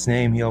forgot his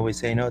name. He always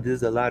say, "No, this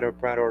is the Loud and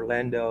Proud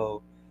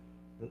Orlando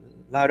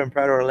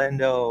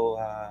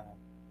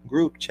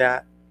group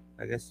chat."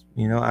 I guess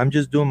I'm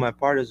just doing my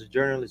part as a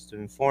journalist to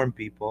inform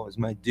people. It's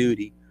my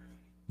duty,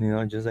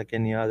 just like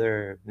any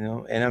other,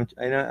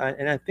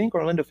 and I think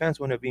Orlando fans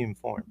want to be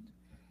informed.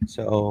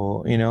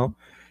 So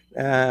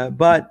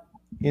but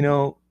you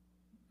know,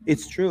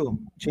 it's true.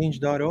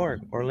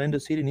 Change.org. Orlando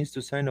City needs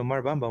to sign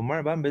Omar Bamba.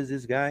 Omar Bamba is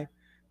this guy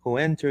who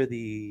entered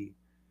the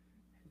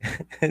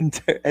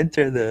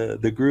enter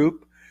the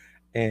group,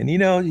 and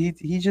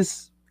he's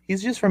just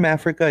from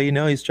Africa.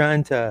 He's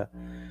trying to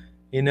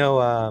you know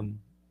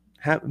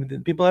have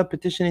people are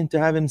petitioning to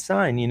have him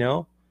sign.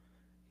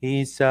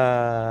 He's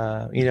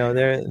they're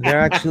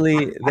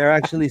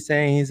actually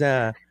saying he's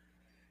a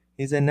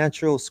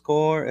natural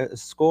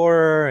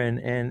scorer,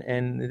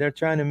 and they're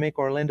trying to make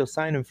Orlando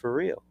sign him for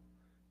real.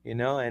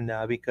 And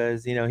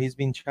because he's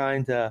been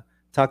trying to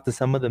talk to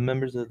some of the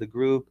members of the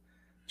group,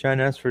 trying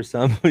to ask for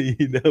some,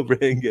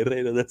 Brian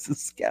Guerrero, that's a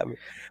scammer.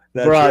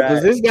 That's Bro,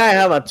 does right. this guy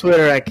have a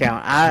Twitter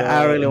account? I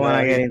No, really want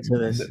no, to he get into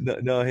this. no,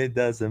 no, he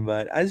doesn't.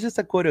 But it's just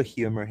a quote of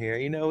humor here.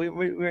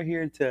 We're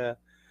here to,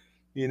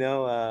 you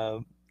know,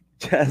 um,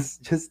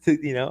 just to,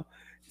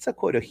 it's a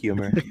quote of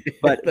humor.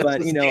 But That's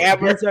but a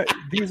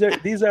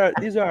scammer. these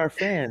are our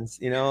fans,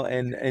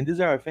 and these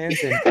are our fans,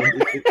 and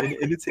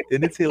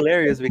it's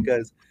hilarious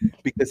because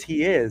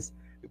he is.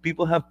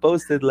 People have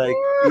posted like,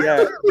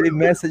 yeah, they've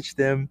messaged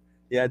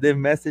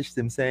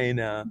him saying,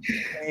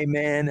 "Hey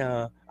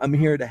man, I'm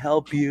here to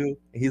help you."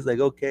 And he's like,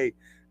 "Okay,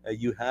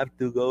 you have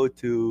to go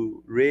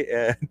to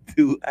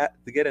to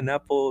get an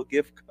Apple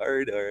gift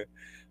card or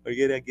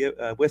get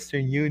a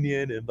Western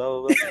Union and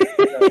blah blah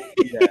blah."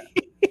 Yeah,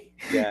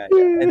 yeah,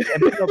 yeah.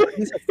 But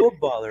he's a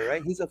footballer,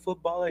 right? He's a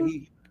footballer.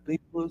 He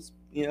plays,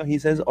 he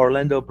says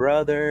Orlando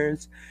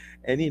Brothers,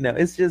 and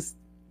it's just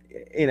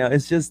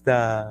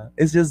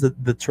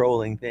the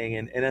trolling thing,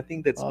 and I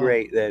think that's Oh,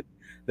 great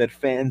that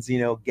fans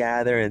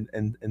gather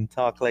and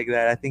talk like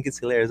that. I think it's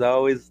hilarious. I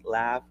always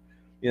laugh.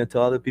 To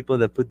all the people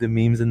that put the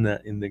memes in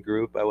the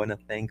group, I want to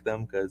thank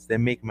them because they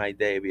make my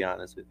day. Be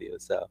honest with you,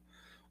 so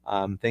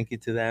thank you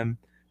to them.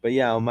 But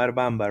yeah, Omar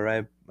Bamba,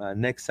 right?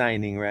 Next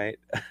signing, right?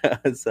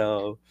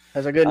 So,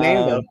 that's a good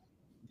name though. um,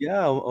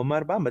 yeah,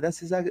 Omar Bamba. That's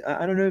his. I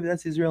don't know if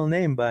that's his real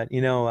name, but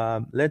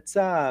let's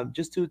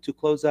just to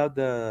close out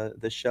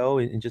the show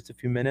in just a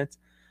few minutes.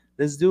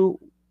 Let's do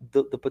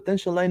the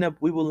potential lineup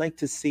we would like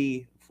to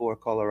see for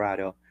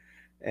Colorado.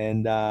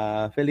 And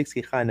Felix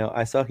Quijano,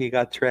 I saw he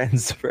got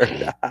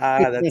transferred.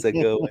 That's a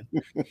good one.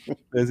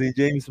 I see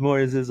James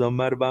Morris says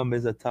Omar Bamba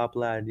is a top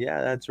lad.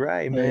 Yeah, that's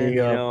right, There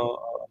you man. go.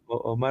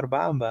 Omar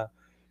Bamba.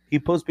 He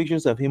posts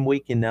pictures of him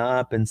waking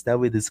up and stuff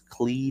with his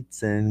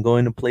cleats and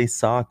going to play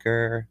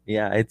soccer.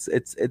 Yeah, it's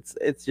just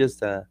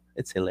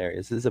it's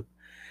hilarious. It's a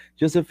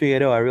Joseph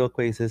Figueroa real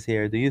quick says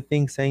here, do you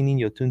think signing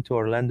Yotun to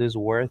Orlando is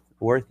worth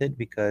it?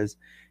 Because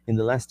in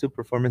the last two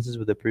performances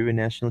with the Peruvian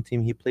national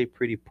team, he played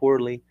pretty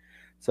poorly.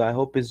 So I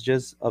hope it's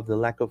just of the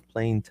lack of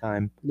playing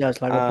time. Yeah,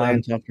 it's like a Um,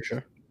 playing time for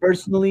sure.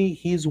 Personally,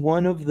 he's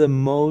one of the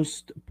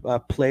most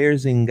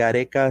players in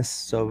Garecas,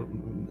 so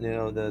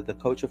the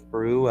coach of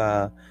Peru,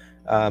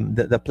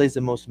 that plays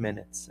the most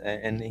minutes,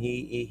 and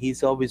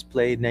he's always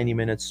played 90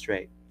 minutes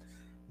straight.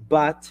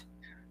 But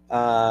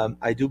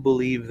I do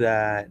believe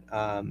that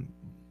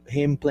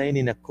him playing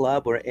in a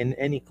club or in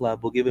any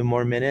club will give him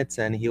more minutes,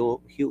 and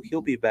he'll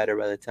be better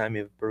by the time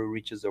if Peru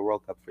reaches the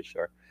World Cup for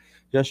sure.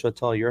 Joshua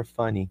Tall, you're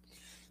funny.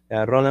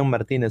 Yeah, Roland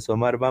Martinez,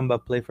 Omar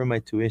Bamba play for my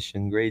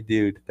tuition. Great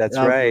dude. That's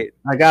Uh, right.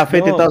 I got No,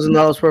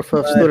 $50,000 worth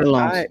of but student I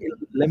loans.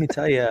 let me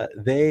tell you,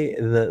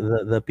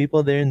 the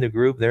people there in the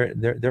group,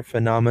 they're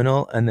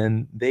phenomenal. And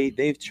then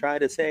they've tried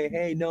to say,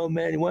 hey, no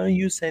man, why don't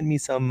you send me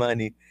some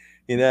money?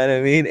 You know what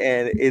I mean?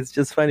 And it's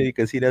just funny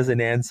because he doesn't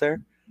answer.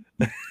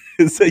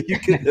 So you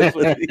can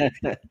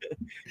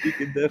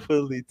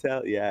definitely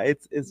tell. Yeah,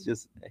 it's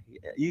just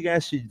you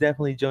guys should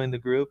definitely join the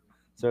group.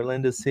 It's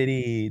Orlando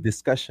City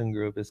discussion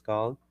group is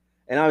called,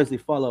 and obviously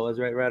follow us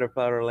right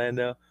about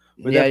Orlando.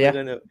 We're Yeah,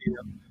 definitely yeah.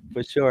 gonna,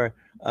 for sure.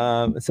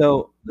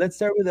 So let's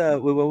start with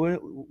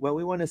what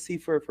we want to see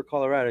for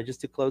Colorado,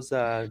 just to close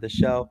the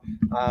show.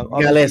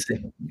 Obviously,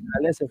 Galese.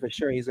 Alessa for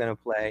sure he's gonna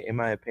play, in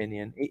my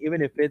opinion,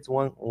 even if it's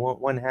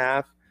one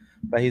half,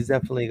 but he's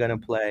definitely gonna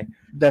play.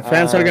 The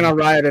fans are Um, gonna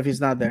riot if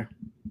he's not there.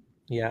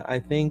 yeah, I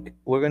think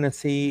we're gonna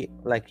see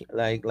like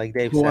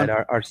Dave Who said, won?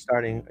 our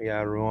starting,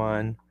 yeah,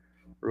 Ruan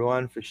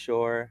for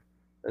sure.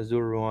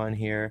 Azul Ruan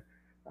here.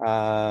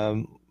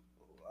 Um,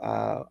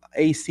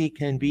 AC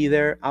can be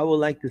there. I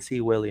would like to see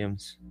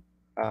Williams.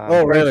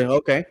 Oh, really? Pers-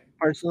 Okay.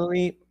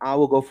 Personally, I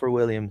will go for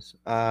Williams.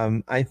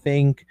 I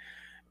think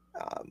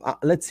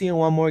let's see in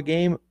one more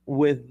game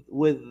with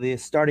the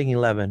starting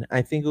 11.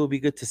 I think it would be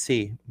good to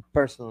see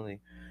personally,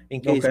 in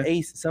case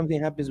Okay. something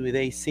happens with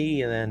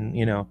AC, and then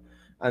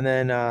and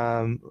then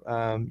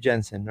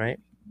Jensen, right?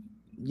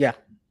 Yeah.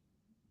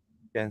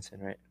 Jensen,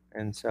 right?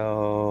 And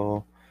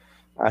so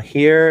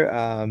here,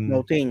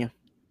 Moutinho.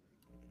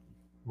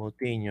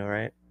 Moutinho,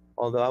 right?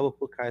 Although I will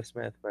put Kai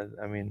Smith, but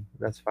I mean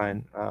that's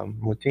fine.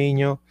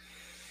 Moutinho,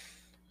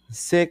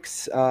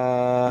 six,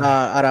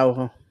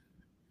 Araujo.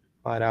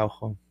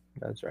 Araujo.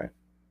 That's right.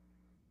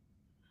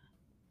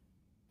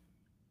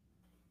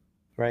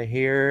 Right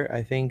here,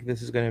 I think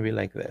this is gonna be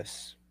like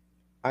this.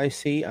 I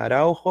see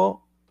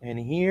Araujo in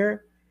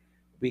here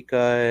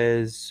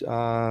because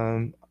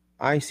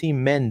I see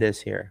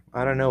Mendes here.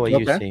 I don't know what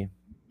you Okay. see.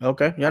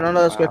 Okay. Yeah, no,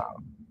 no, that's good. Uh,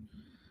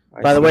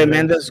 I By the see way,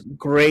 Mendes. Mendes,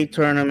 great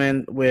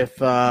tournament with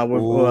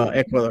Ooh,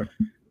 Ecuador.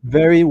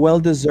 very well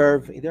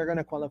deserved. They're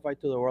gonna qualify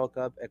to the World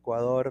Cup.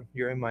 Ecuador,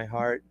 you're in my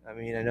heart. I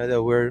mean, I know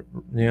that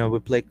we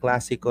play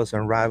clásicos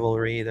and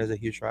rivalry. There's a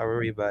huge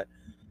rivalry, but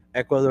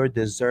Ecuador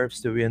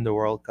deserves to be in the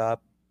World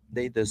Cup.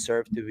 They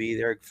deserve to be.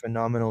 They're a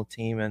phenomenal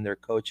team, and their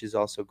coach is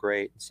also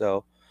great.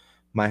 So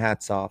my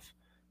hats off.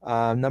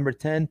 Number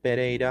 10,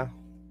 Pereira.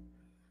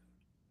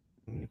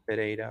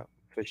 Pereira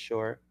for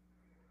sure.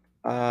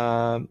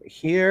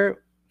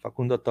 Here,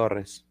 Facundo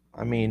Torres.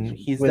 I mean,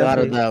 Without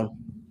a doubt.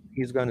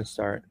 he's gonna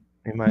start,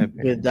 in my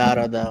opinion. Without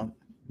a doubt.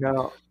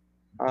 Now,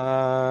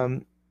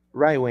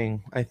 right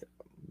wing.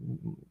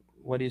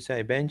 What do you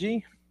say,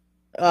 Benji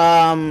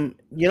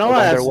You know or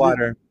what?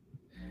 Underwater?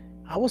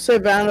 I would say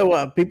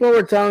Vanderwater. People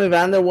were telling me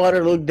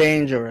Vanderwater looked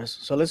dangerous,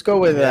 so let's go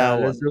with that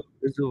Yeah, one.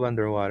 let's do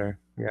Underwater.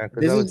 Yeah, because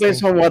I This is was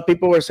based on thinking. what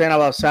people were saying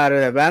about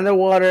Saturday.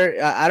 Vanderwater,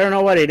 I don't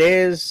know what it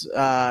is.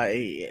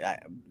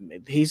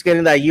 He's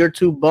getting that year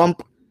two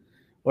bump,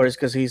 or it's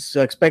because he's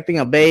expecting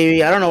a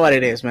baby. I don't know what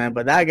it is, man.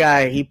 But that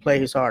guy, he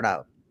played his heart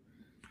out.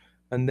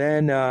 And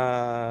then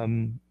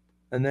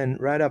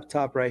right up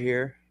top right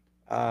here,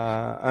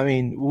 I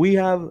mean we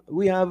have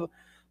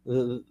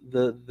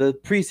the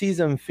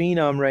preseason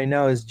phenom right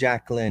now is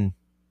Jacqueline.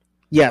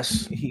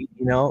 Yes. He,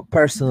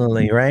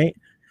 personally, right?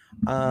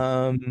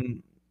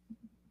 Um,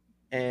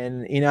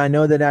 and I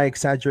know that I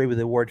exaggerate with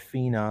the word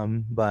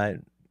phenom, but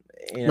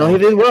you No, he know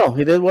did well.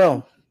 He did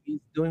well he's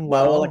doing by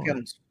all well.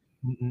 accounts.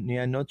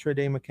 Yeah, Notre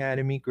Dame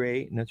Academy,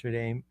 great Notre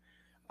Dame.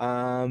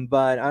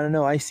 But I don't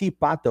know. I see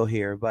Pato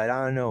here, but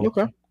I don't know.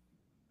 Okay.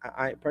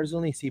 I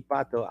personally see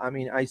Pato. I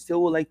mean, I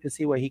still would like to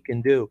see what he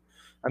can do.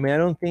 I mean, I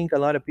don't think a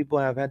lot of people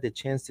have had the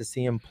chance to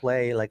see him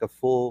play like a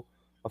full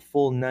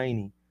 90,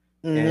 and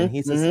Mm-hmm.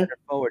 he's a Mm-hmm. center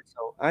forward.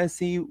 So I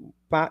see.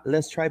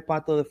 Let's try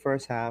Pato the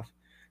first half,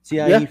 see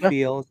how Yeah. he Yeah.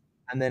 feels,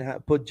 and then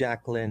put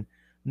Jacqueline.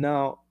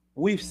 Now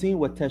we've seen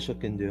what Tesha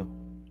can do.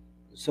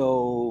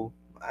 So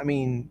I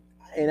mean,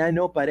 and I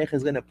know Pareja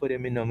is gonna put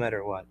him in no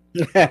matter what.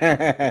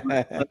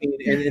 I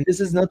mean, and this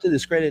is not to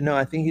discredit. No,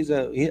 I think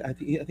I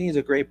think he's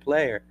a great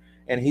player,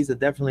 and he's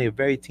definitely a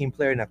very team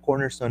player and a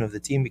cornerstone of the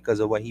team because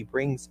of what he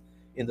brings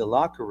in the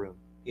locker room.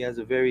 He has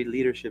a very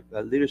leadership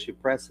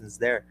presence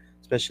there,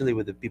 especially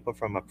with the people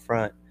from up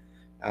front.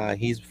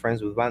 He's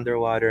friends with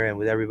Vanderwater and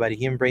with everybody.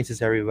 He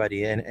embraces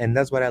everybody, and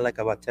that's what I like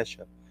about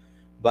Tesha.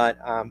 But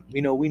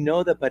we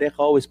know that Pareja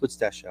always puts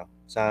Tesha.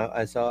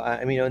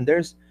 I mean,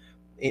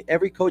 and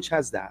every coach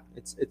has that.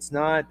 It's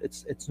Yeah,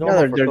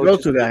 normal for their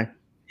coaches go-to to, guy.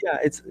 yeah,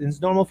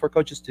 it's normal for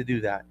coaches to do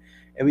that,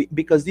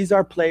 because these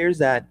are players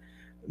that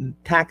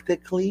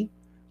tactically,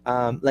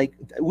 like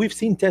we've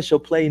seen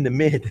Tesho play in the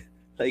mid,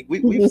 like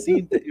we've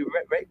seen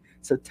right.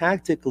 So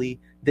tactically,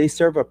 they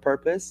serve a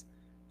purpose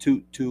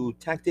to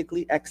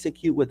tactically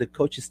execute what the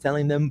coach is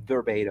telling them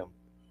verbatim.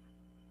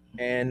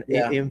 And,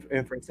 Yeah.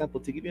 for example,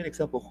 to give you an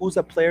example, who's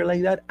a player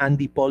like that?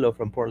 Andy Polo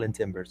from Portland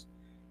Timbers.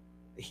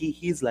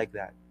 He's like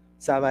that.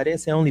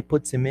 Savarese only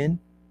puts him in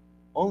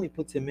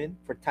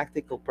for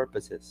tactical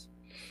purposes.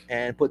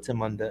 and puts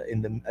him on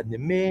the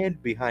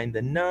mid behind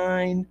the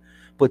nine,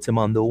 puts him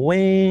on the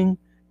wing,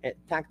 and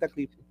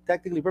tactically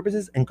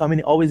purposes, and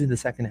coming always in the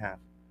second half.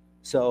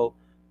 So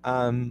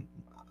um,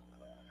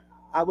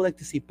 I would like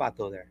to see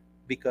Pato there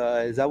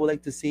because I would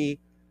like to see,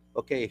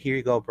 okay, here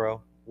you go,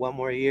 bro. One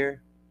more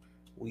year.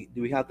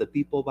 We have the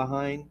people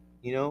behind,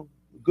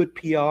 good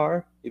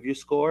PR. If you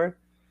score,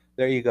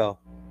 there you go.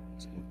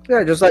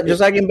 Yeah, It, just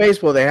like in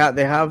baseball, they have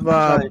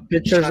shine,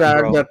 pitchers shine, that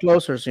are bro. the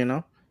closers,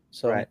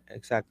 So Right,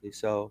 exactly.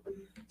 So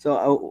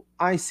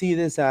I see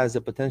this as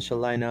a potential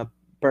lineup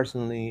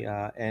personally,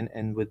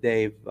 and with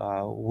Dave,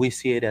 we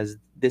see it as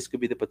this could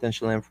be the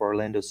potential end for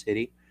Orlando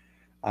City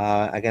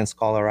against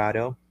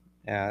Colorado.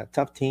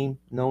 Tough team.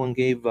 No one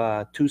gave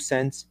 2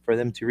 cents for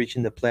them to reach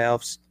in the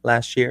playoffs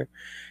last year,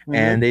 mhm.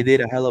 and they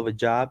did a hell of a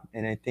job.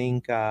 And I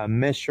think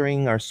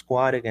measuring our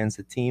squad against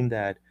a team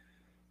that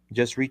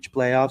just reached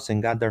playoffs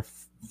and got there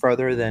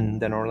further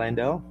than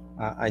Orlando,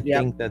 I Yep.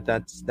 think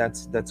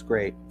that's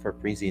great for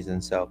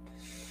preseason. So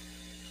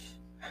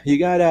you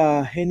got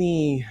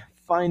any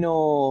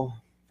final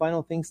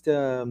things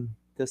to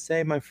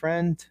say, my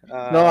friend?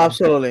 No,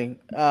 absolutely.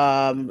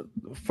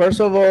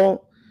 First of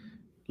all,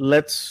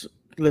 let's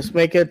let's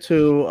make it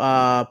to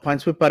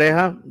Pints with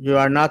Pareja. You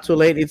are not too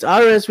late. It's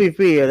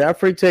RSVP. They're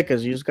free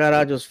tickets. You just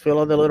gotta just fill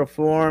out the little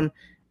form,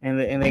 and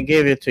they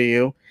give it to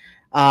you.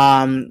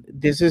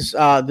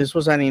 This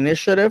was an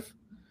initiative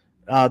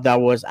that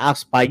was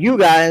asked by you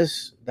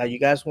guys, that you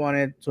guys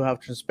wanted to have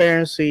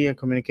transparency and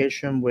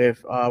communication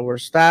with our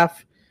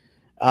staff,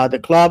 the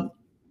club.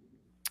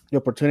 The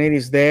opportunity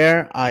is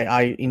there.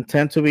 I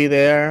intend to be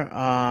there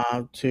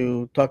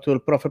to talk to El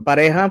Profe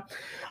Pareja.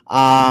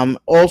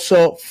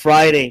 Also,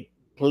 Friday,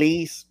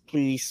 please,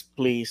 please,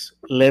 please,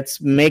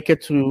 let's make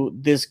it to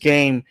this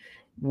game.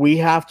 We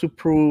have to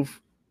prove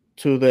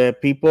to the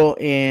people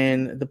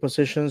in the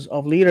positions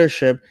of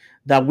leadership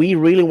that we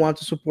really want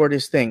to support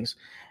these things.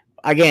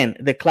 Again,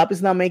 the club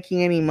is not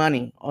making any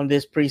money on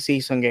this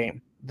preseason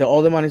game.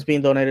 All the money is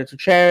being donated to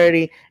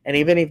charity, and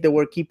even if they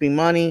were keeping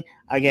money,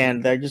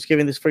 again, they're just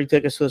giving these free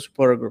tickets to the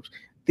supporter groups.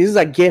 This is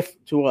a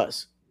gift to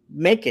us.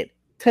 Make it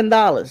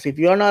 $10. If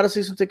you're not a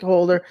season ticket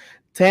holder,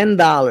 $10.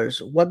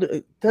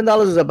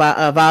 $10 is a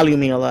value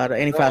meal at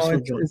any fast No,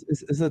 food joint.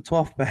 it's a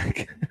 12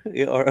 pack,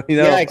 or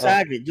Yeah,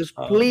 exactly. Just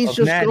please, of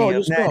just go, natty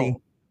just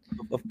go.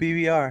 of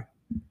PBR.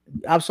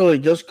 Absolutely,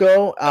 just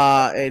go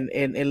and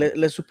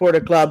let's support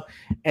the club.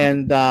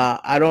 And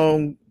I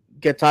don't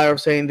get tired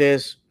of saying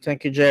this.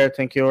 Thank you, Jared.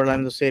 Thank you,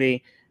 Orlando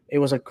City. It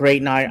was a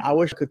great night. I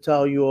wish I could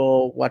tell you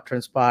all what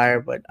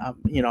transpired, but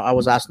I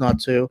was asked not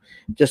to,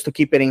 just to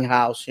keep it in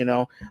house.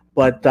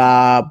 But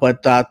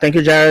thank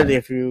you, Jared.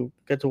 If you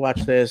get to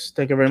watch this,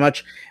 thank you very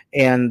much.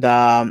 And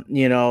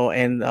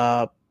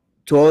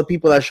to all the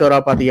people that showed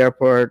up at the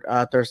airport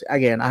Thursday.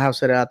 Again, I have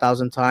said it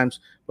 1,000 times,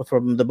 but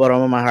from the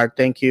bottom of my heart,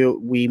 thank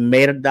you. We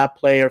made that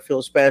player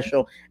feel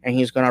special, and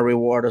he's gonna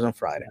reward us on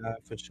Friday.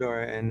 For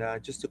sure.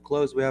 And just to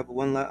close, we have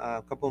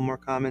a couple more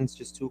comments,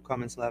 just 2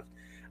 comments left.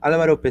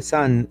 Alvaro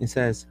Pesan, he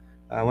says,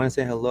 I want to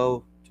say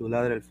hello to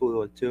Ladra el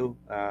Fútbol too,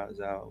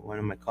 as, one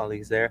of my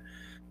colleagues there.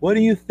 What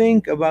do you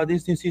think about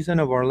this new season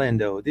of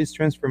Orlando? This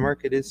transfer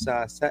market is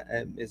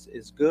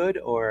good,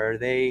 or are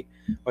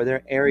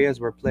there areas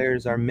where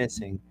players are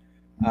missing?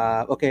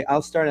 Okay,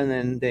 I'll start and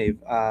then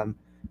Dave. Um,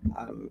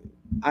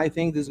 I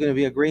think this is going to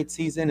be a great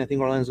season. I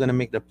think Orlando's going to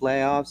make the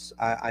playoffs.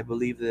 I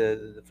believe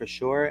for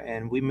sure,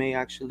 and we may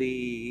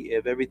actually,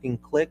 if everything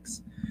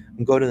clicks,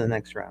 go to the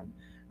next round.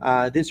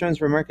 This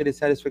transfer market is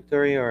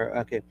satisfactory, or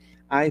okay?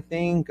 I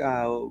think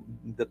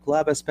the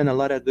club has spent a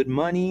lot of good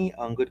money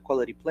on good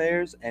quality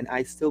players, and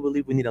I still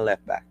believe we need a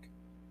left back.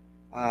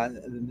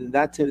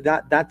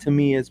 That to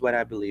me is what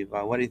I believe.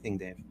 What do you think,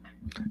 Dave?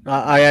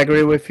 I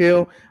agree with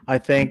you. I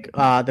think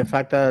the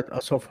fact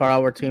that so far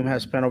our team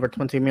has spent over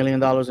 $20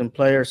 million in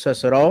players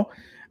says it all.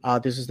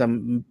 This is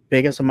the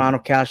biggest amount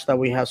of cash that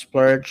we have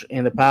splurged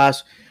in the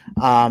past.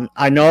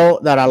 I know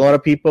that a lot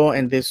of people,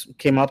 and this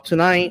came up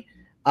tonight,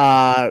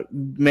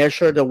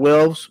 measure the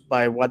Wolves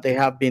by what they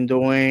have been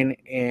doing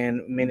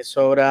in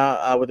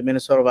Minnesota with the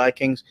Minnesota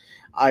Vikings.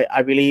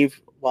 I believe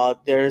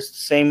while there's the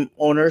same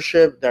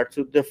ownership, there are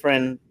two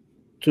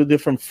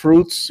different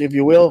fruits, if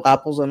you will,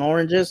 apples and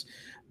oranges.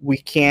 We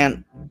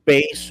can't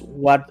base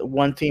what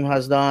one team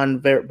has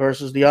done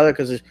versus the other,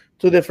 because it's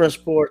two different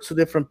sports, two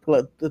different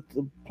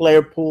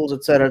player pools,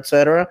 et cetera, et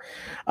cetera.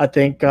 I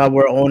think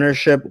where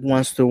ownership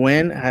wants to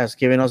win has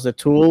given us the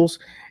tools.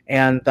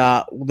 And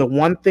the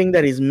one thing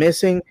that is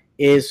missing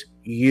is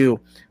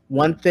you.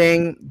 One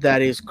thing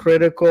that is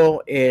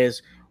critical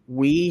is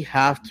we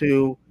have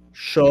to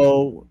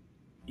show,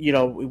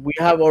 we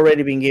have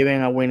already been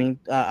given a winning,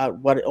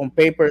 what on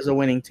paper is a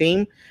winning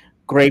team.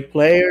 Great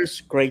players,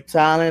 great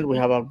talent. We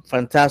have a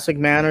fantastic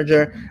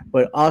manager,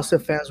 but us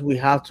as fans, we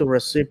have to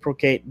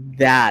reciprocate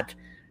that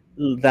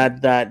money,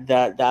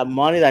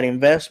 that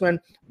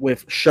investment,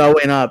 with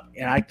showing up.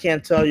 And I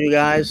can't tell you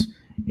guys,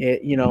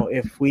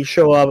 if we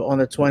show up on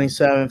the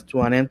 27th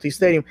to an empty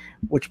stadium,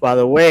 which by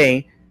the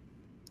way,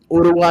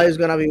 Uruguay is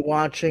going to be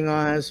watching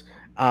us.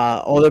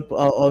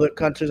 Other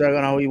countries are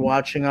gonna be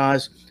watching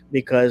us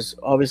because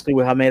obviously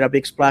we have made a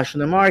big splash in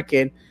the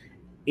market.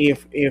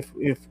 If if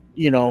we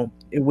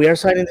are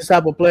signing these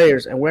type of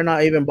players and we're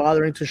not even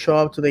bothering to show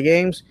up to the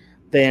games,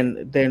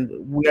 then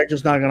we are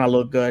just not gonna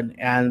look good.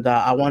 And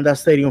I want that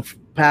stadium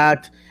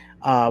packed.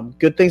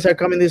 Good things are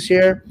coming this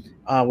year.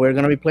 We're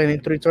gonna be playing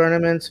in three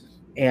tournaments,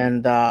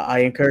 and I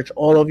encourage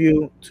all of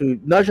you to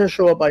not just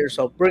show up by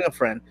yourself. Bring a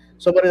friend,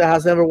 somebody that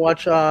has never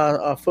watched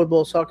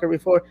football, soccer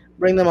before.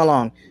 Bring them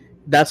along.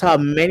 That's how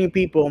many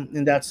people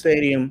in that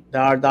stadium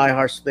that are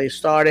diehards. They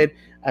started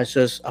as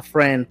just a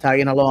friend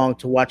tagging along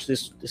to watch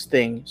this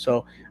thing.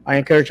 So I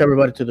encourage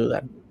everybody to do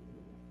that.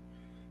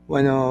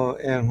 Bueno,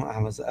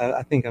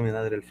 I think I'm in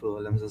del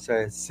fútbol. I'm so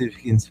sorry,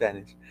 speaking in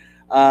Spanish.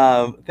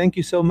 Thank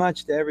you so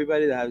much to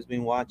everybody that has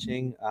been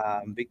watching.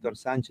 Victor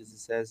Sanchez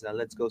says,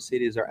 "Let's go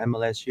Cities, our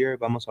MLS year.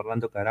 Vamos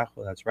Orlando,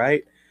 carajo." That's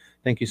right.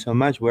 Thank you so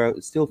much. We're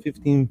still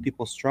 15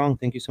 people strong.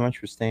 Thank you so much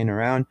for staying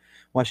around.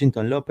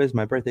 Washington Lopez,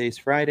 my birthday is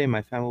Friday.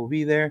 My family will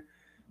be there.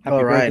 Happy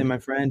All birthday, right. my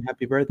friend.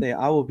 Happy birthday.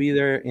 I will be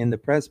there in the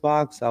press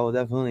box. I will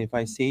definitely, if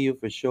I see you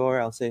for sure,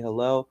 I'll say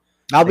hello.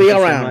 I'll Thank be you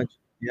so around. much.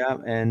 Yeah,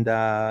 and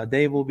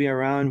Dave will be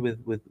around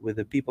with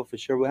the people for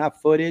sure. We'll have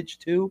footage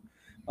too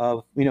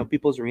of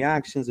people's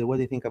reactions and what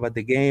they think about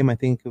the game. I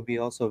think it would be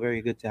also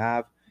very good to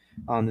have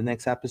on the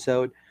next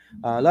episode.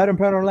 Loud and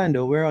Proud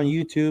Orlando, we're on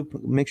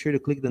YouTube. Make sure to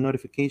click the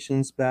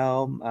notifications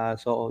bell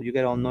so you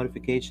get all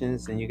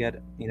notifications and you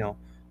get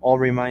all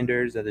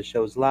reminders that the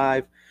show's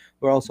live.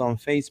 We're also on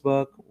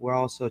Facebook. We're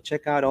also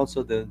check out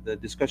also the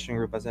discussion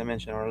group, as I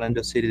mentioned.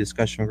 Orlando City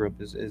discussion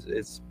group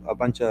is a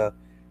bunch of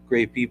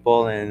great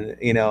people, and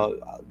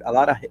a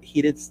lot of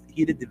heated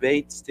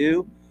debates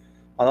too,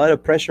 a lot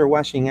of pressure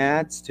washing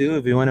ads too.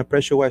 If you want to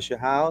pressure wash your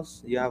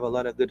house, you have a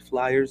lot of good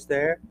flyers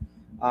there.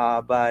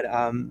 But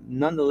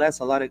nonetheless,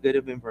 a lot of good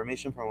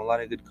information from a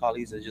lot of good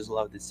colleagues that just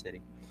love this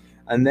city.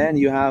 And then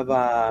you have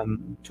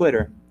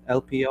Twitter,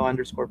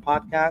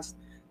 LPO_podcast.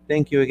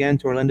 Thank you again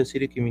to Orlando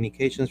City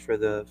Communications for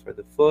the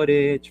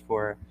footage,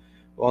 for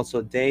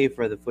also Dave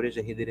for the footage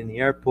that he did in the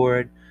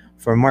airport,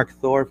 for Mark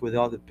Thorpe with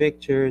all the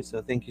pictures.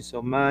 So thank you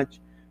so much.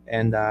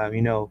 And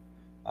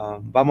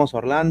vamos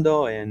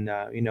Orlando, and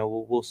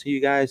we'll see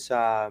you guys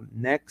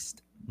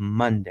next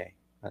Monday.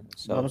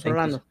 So Vamos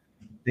Orlando.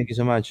 Thank you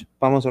so much.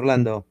 Vamos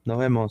Orlando. Nos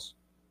vemos.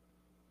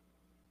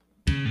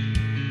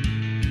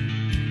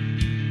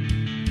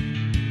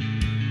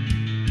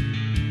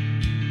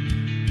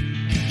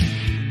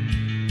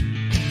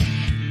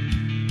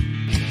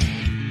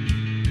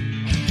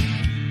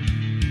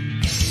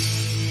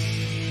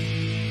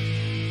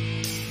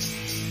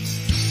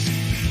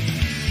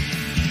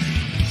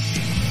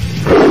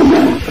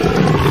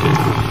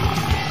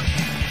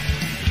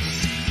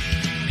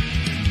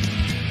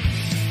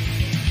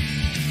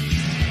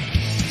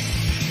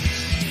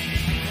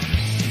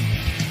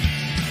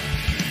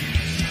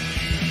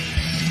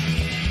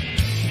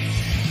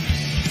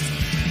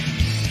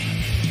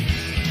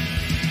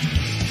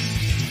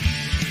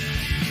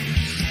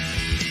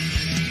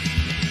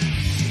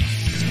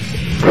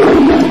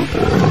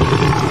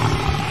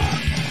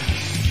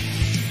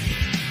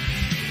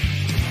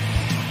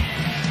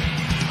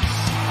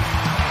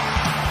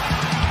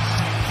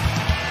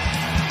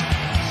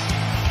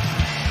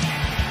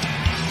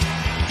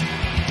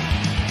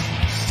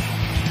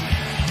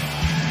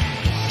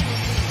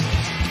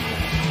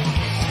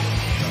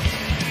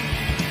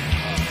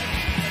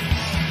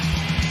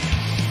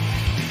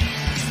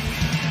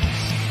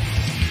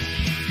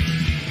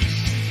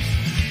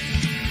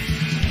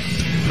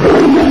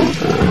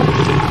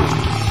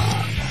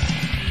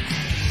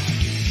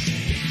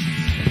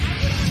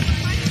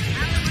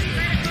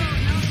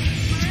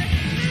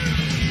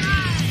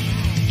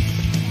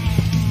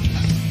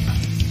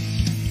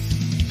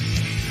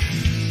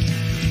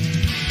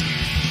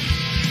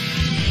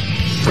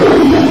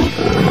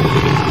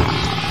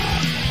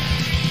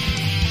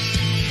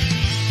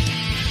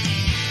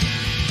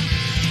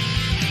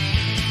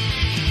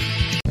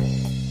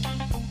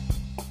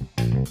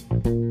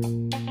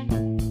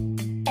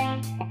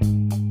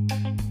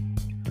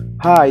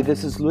 Hi,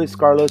 this is Luis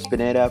Carlos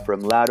Pineda from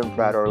Loud and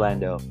Proud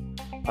Orlando.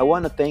 I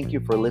want to thank you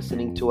for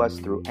listening to us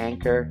through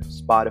Anchor,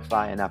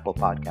 Spotify, and Apple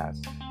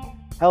Podcasts.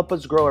 Help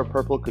us grow our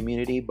Purple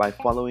community by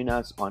following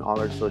us on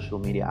all our social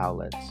media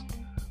outlets.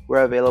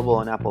 We're available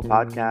on Apple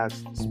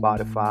Podcasts,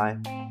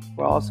 Spotify.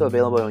 We're also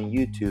available on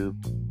YouTube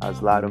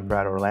as Loud and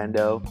Proud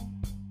Orlando.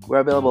 We're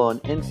available on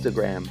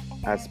Instagram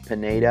as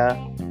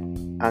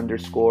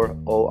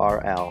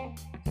Pineda_ORL.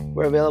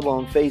 We're available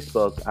on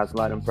Facebook as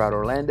Loud and Proud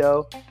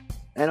Orlando,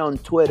 and on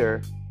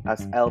Twitter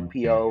as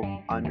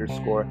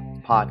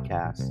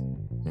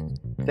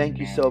LPO_podcast. Thank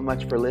you so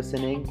much for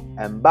listening,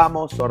 and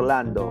vamos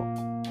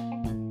Orlando!